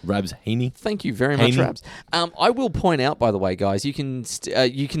 Mr. Rabs Heaney. Thank you very much, Rabs. I will point out, by the way, guys, you can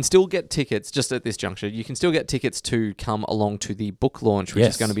still get tickets, just at this juncture, you can still get tickets to come along to the book launch, which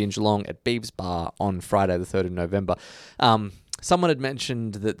is going to be in Geelong at Beebs Bar on Friday the 3rd of November. Someone had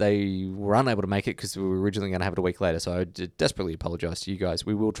mentioned that they were unable to make it because we were originally going to have it a week later, so I desperately apologise to you guys.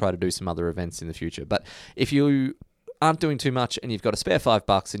 We will try to do some other events in the future. But if you aren't doing too much and you've got a spare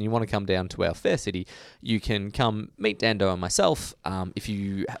 $5 and you want to come down to our fair city, you can come meet Dando and myself. If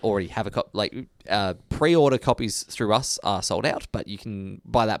you already have pre-order copies through us are sold out, but you can,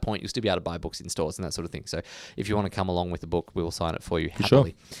 by that point, you'll still be able to buy books in stores and that sort of thing. So if you want to come along with the book, we'll sign it for you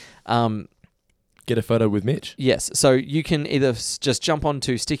happily. Sure. get a photo with Mitch. Yes, so you can either just jump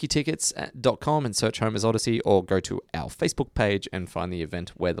onto stickytickets.com and search Homer's Odyssey, or go to our Facebook page and find the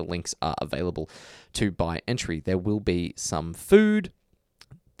event where the links are available to buy entry. There will be some food.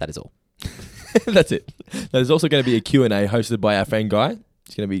 That is all. That's it. There's also going to be a Q&A hosted by our friend Guy.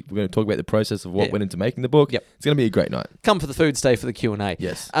 We're going to talk about the process of what went into making the book. Yep. It's going to be a great night. Come for the food, stay for the Q&A.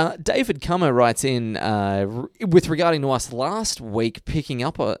 Yes. David Cummer writes in with regarding to us last week picking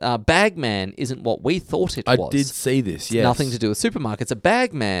up a bagman isn't what we thought it was. I did see this, yes. Nothing to do with supermarkets. A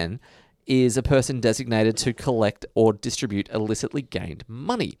bagman is a person designated to collect or distribute illicitly gained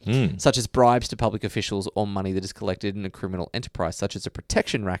money, such as bribes to public officials or money that is collected in a criminal enterprise, such as a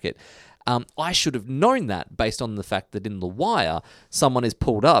protection racket. I should have known that based on the fact that in The Wire, someone is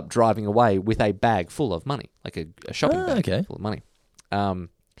pulled up driving away with a bag full of money, like a shopping bag full of money.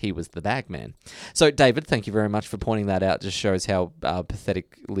 He was the bagman. So, David, thank you very much for pointing that out. Just shows how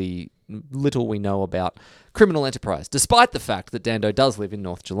pathetically little we know about criminal enterprise, despite the fact that Dando does live in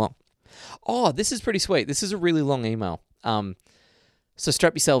North Geelong. Oh, this is pretty sweet. This is a really long email. So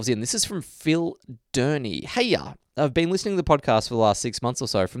strap yourselves in. This is from Phil Durney. Hey, I've been listening to the podcast for the last 6 months or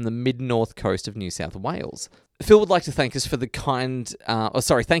so from the mid-north coast of New South Wales. Phil would like to thank us for the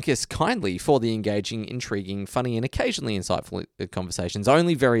thank us kindly for the engaging, intriguing, funny, and occasionally insightful conversations.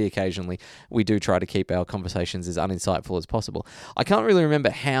 Only very occasionally. We do try to keep our conversations as uninsightful as possible. I can't really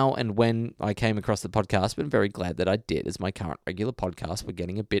remember how and when I came across the podcast, but I'm very glad that I did, as my current regular podcasts were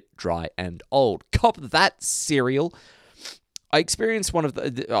getting a bit dry and old. Cop that, cereal. I experienced one of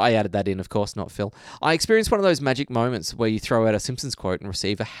I added that in, of course, not Phil. I experienced one of those magic moments where you throw out a Simpsons quote and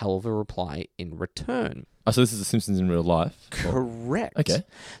receive a hell of a reply in return. Oh, so this is the Simpsons in real life? Correct. Okay.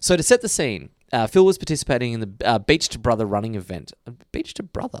 So to set the scene, Phil was participating in the Beach to Brother running event. Beach to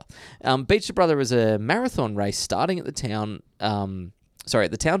Brother? Beach to Brother is a marathon race starting at the town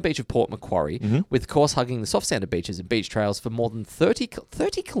beach of Port Macquarie, with course hugging the soft sanded beaches and beach trails for more than 30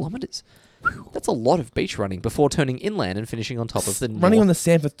 kilometres. That's a lot of beach running before turning inland and finishing on top of the running on the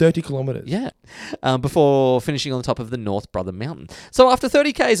sand for 30 kilometres. Yeah. Before finishing on the top of the North Brother Mountain. So after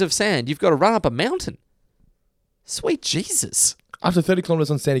 30 Ks of sand, you've got to run up a mountain. Sweet Jesus. After 30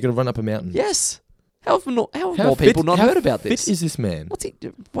 kilometres on sand, you've got to run up a mountain. Yes. How have more people not heard about this? How fit is this man?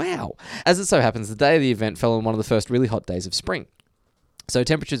 Wow. As it so happens, the day of the event fell on one of the first really hot days of spring. So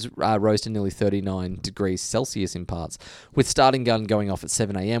temperatures rose to nearly 39 degrees Celsius in parts, with starting gun going off at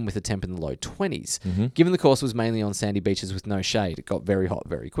 7 a.m. with a temp in the low 20s. Given the course was mainly on sandy beaches with no shade, it got very hot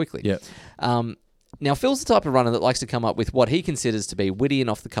very quickly. Yep. Now, Phil's the type of runner that likes to come up with what he considers to be witty and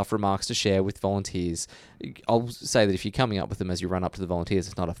off-the-cuff remarks to share with volunteers. I'll say that if you're coming up with them as you run up to the volunteers,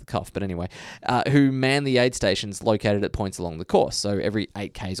 it's not off the cuff, but anyway, who man the aid stations located at points along the course. So every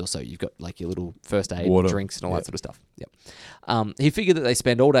 8Ks or so, you've got like your little first aid, water, drinks and all that sort of stuff. Yep. He figured that they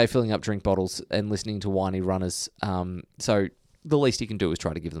spend all day filling up drink bottles and listening to whiny runners, so the least he can do is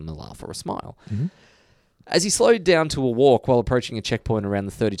try to give them a laugh or a smile. As he slowed down to a walk while approaching a checkpoint around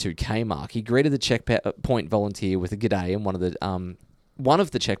the 32K mark, he greeted the checkpoint volunteer with a g'day, and one of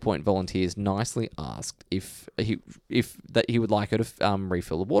the checkpoint volunteers nicely asked if he would like her to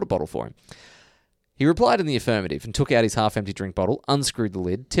refill a water bottle for him. He replied in the affirmative and took out his half-empty drink bottle, unscrewed the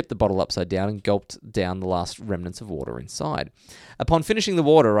lid, tipped the bottle upside down, and gulped down the last remnants of water inside. Upon finishing the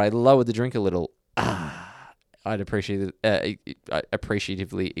water, I lowered the drink a little. I'd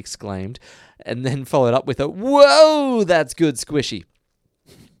appreciatively exclaimed, and then followed up with a, "Whoa, that's good, squishy."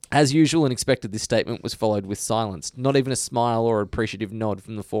 As usual and expected, this statement was followed with silence, not even a smile or appreciative nod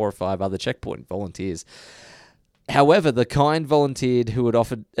from the 4 or 5 other checkpoint volunteers. However, the kind volunteer who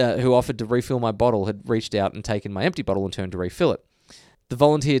offered to refill my bottle had reached out and taken my empty bottle and turned to refill it. The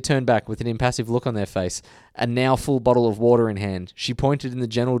volunteer turned back with an impassive look on their face, a now full bottle of water in hand. She pointed in the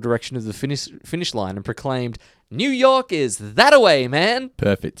general direction of the finish line and proclaimed, "New York is that away, man!"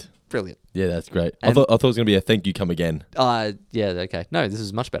 Perfect. Brilliant. Yeah, that's great. I thought it was going to be a thank you, come again. Yeah, okay. No, this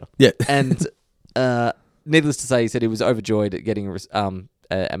is much better. Yeah. And needless to say, he said he was overjoyed at getting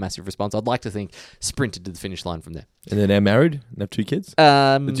a massive response. I'd like to think sprinted to the finish line from there. And they're now married and have 2 kids?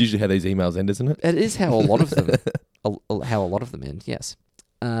 That's usually how these emails end, isn't it? It is how a lot of them end, yes.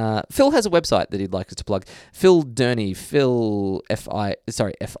 Phil has a website that he'd like us to plug. Phil Durney,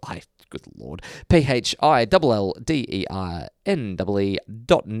 good lord,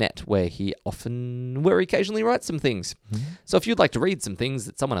 PHILLDERNEE.net, where he occasionally writes some things. So if you'd like to read some things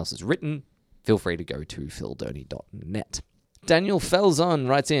that someone else has written, feel free to go to phildurney.net. Daniel Felzon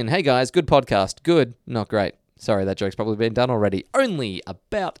writes in, "Hey guys, good podcast. Good, not great. Sorry, that joke's probably been done already. Only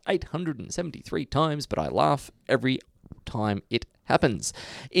about 873 times, but I laugh every time it happens.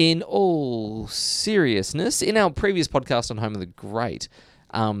 In all seriousness, in our previous podcast on Homer the Great,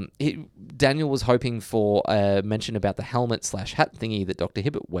 Daniel was hoping for a mention about the helmet/hat thingy that Dr.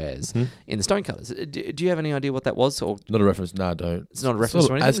 Hibbert wears in the Stonecutters. Do you have any idea what that was? Or Not a reference. No, I don't. it's not a reference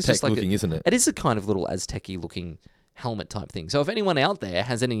to anything. It's just Aztec like looking, isn't it? It is a kind of little Aztec-y looking helmet type thing. So if anyone out there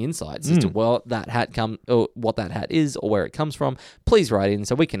has any insights as to what that hat is or where it comes from, please write in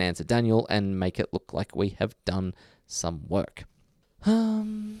so we can answer Daniel and make it look like we have done some work.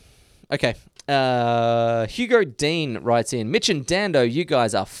 Okay. Hugo Dean writes in, Mitch and Dando, you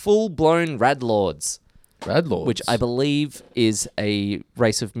guys are full-blown Radlords. Radlords? Which I believe is a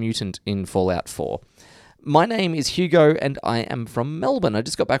race of mutant in Fallout 4. My name is Hugo, and I am from Melbourne. I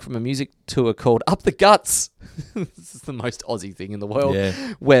just got back from a music tour called Up the Guts. This is the most Aussie thing in the world. Yeah.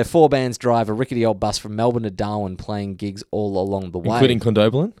 Where 4 bands drive a rickety old bus from Melbourne to Darwin, playing gigs all along the way. Including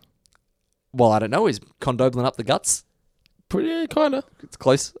Condobolin? Well, I don't know. Is Condobolin Up the Guts? Pretty, kind of. It's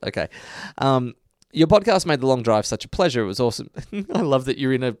close. Okay. Your podcast made the long drive such a pleasure. It was awesome. I love that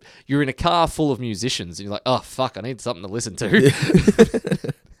you're in a car full of musicians, and you're like, oh fuck, I need something to listen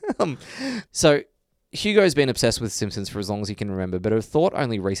to. So Hugo's been obsessed with Simpsons for as long as he can remember, but a thought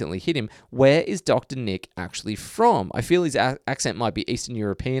only recently hit him. Where is Dr. Nick actually from? I feel his accent might be Eastern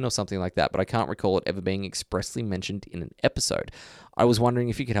European or something like that, but I can't recall it ever being expressly mentioned in an episode. I was wondering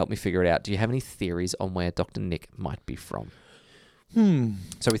if you could help me figure it out. Do you have any theories on where Dr. Nick might be from?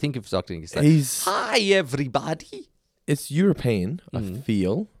 So we think of Dr. Nick as like, hi, everybody. It's European, I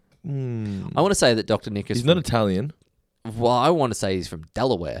feel. I want to say that Dr. Nick is He's not Italian. Well, I want to say he's from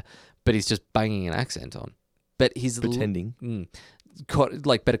Delaware, but he's just banging an accent on. But he's Pretending.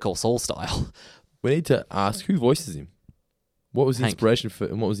 Like Better Call Saul style. We need to ask who voices him. What was the Hank. inspiration for,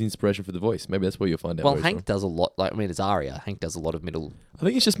 and what was the inspiration for the voice? Maybe that's where you'll find out. Well, where he's Hank from. does a lot. It's Arya. Hank does a lot of middle. I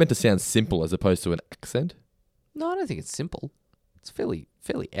think it's just meant to sound simple as opposed to an accent. No, I don't think it's simple. It's fairly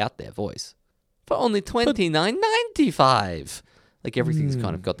out there voice for only $29.95. Like everything's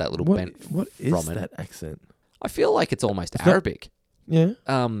kind of got that little bent What from is it. that accent? I feel like it's almost Arabic. Yeah.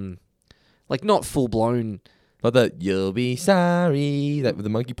 Like not full blown. Like that, you'll be sorry, that with the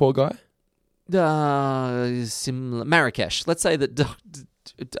monkey paw guy? Similar Marrakesh. Let's say that.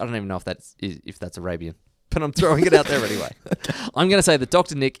 I don't even know if that's Arabian, but I'm throwing it out there anyway. I'm going to say that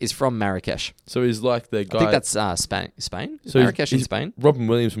Dr. Nick is from Marrakesh. So he's like the guy. I think that's Spain. Spain? So Marrakesh in he's Spain? Robin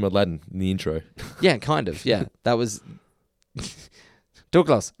Williams from Aladdin in the intro. Yeah, kind of. Yeah, that was too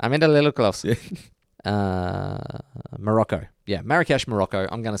close. I mean a little close. Yeah. Morocco. Yeah, Marrakesh, Morocco.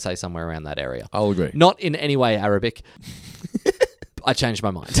 I'm going to say somewhere around that area. I'll agree. Not in any way Arabic. I changed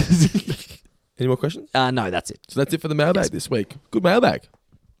my mind. Any more questions? No, that's it. So that's it for the mailbag this week. Good mailbag.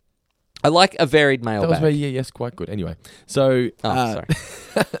 I like a varied That mailbag. was very, yes, quite good. Anyway, so sorry.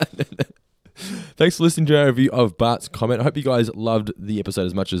 thanks for listening to our review of Bart's Comment. I hope you guys loved the episode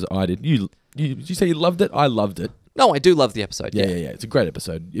as much as I did. Did you say you loved it? I loved it. No, I do love the episode. Yeah. It's a great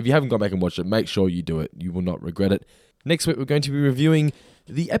episode. If you haven't gone back and watched it, make sure you do it. You will not regret it. Next week, we're going to be reviewing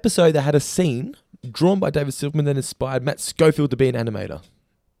the episode that had a scene drawn by David Silverman that inspired Matt Schofield to be an animator.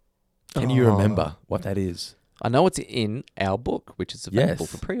 Can you remember what that is? I know it's in our book, which is available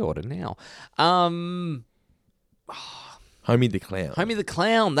Yes. for pre-order now. Homie the Clown. Homie the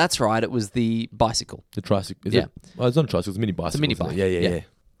Clown, that's right. It was the bicycle. The tricycle. Is Yeah. it? Well, it's not a tricycle. It's a mini bicycle. It's a mini isn't it? bike. Yeah. Yeah.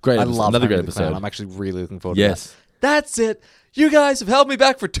 Great I episode. love Another Homie great the Clown. episode. I'm actually really looking forward to Yes. that. That's it. You guys have held me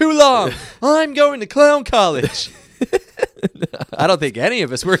back for too long. I'm going to clown college. I don't think any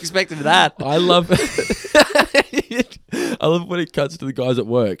of us were expecting that. I love when it cuts to the guys at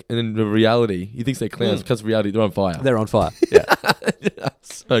work, and in the reality, he thinks they're clowns. Cuts to reality, they're on fire. They're on fire. Yeah.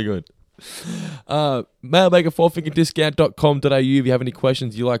 So good. Mailbag at fourfingerdiscount.com.au. If you have any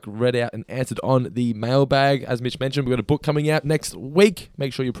questions you like read out and answered on the mailbag, as Mitch mentioned, we've got a book coming out next week.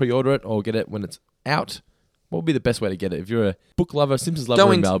 Make sure you pre-order it or get it when it's out. What would be the best way to get it? If you're a book lover, Simpsons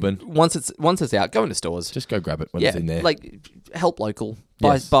lover in Melbourne, once it's out, go into stores. just go grab it when it's in there. Like help local.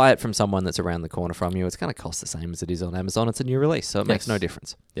 Yes. Buy it from someone that's around the corner from you. It's going to cost the same as it is on Amazon. It's a new release, so it makes no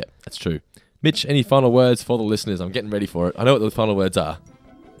difference. Yeah, that's true. Mitch, any final words for the listeners? I'm getting ready for it. I know what the final words are.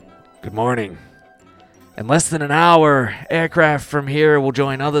 Good morning. In less than an hour, aircraft from here will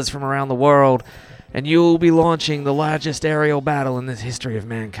join others from around the world, and you will be launching the largest aerial battle in the history of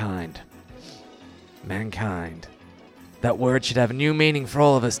mankind. Mankind. That word should have a new meaning for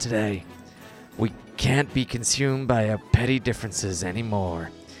all of us today. We can't be consumed by our petty differences anymore.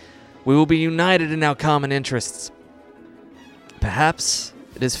 We will be united in our common interests. Perhaps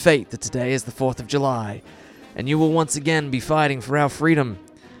it is fate that today is the 4th of July, and you will once again be fighting for our freedom,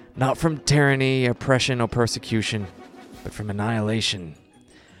 not from tyranny, oppression, or persecution, but from annihilation.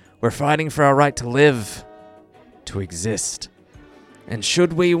 We're fighting for our right to live, to exist. And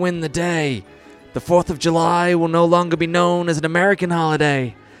should we win the day, The 4th of July will no longer be known as an American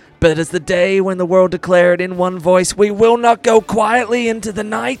holiday, but as the day when the world declared in one voice, we will not go quietly into the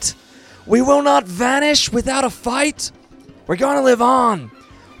night. We will not vanish without a fight. We're going to live on.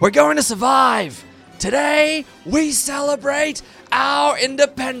 We're going to survive. Today, we celebrate our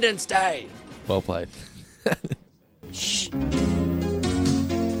Independence Day. Well played. Shh.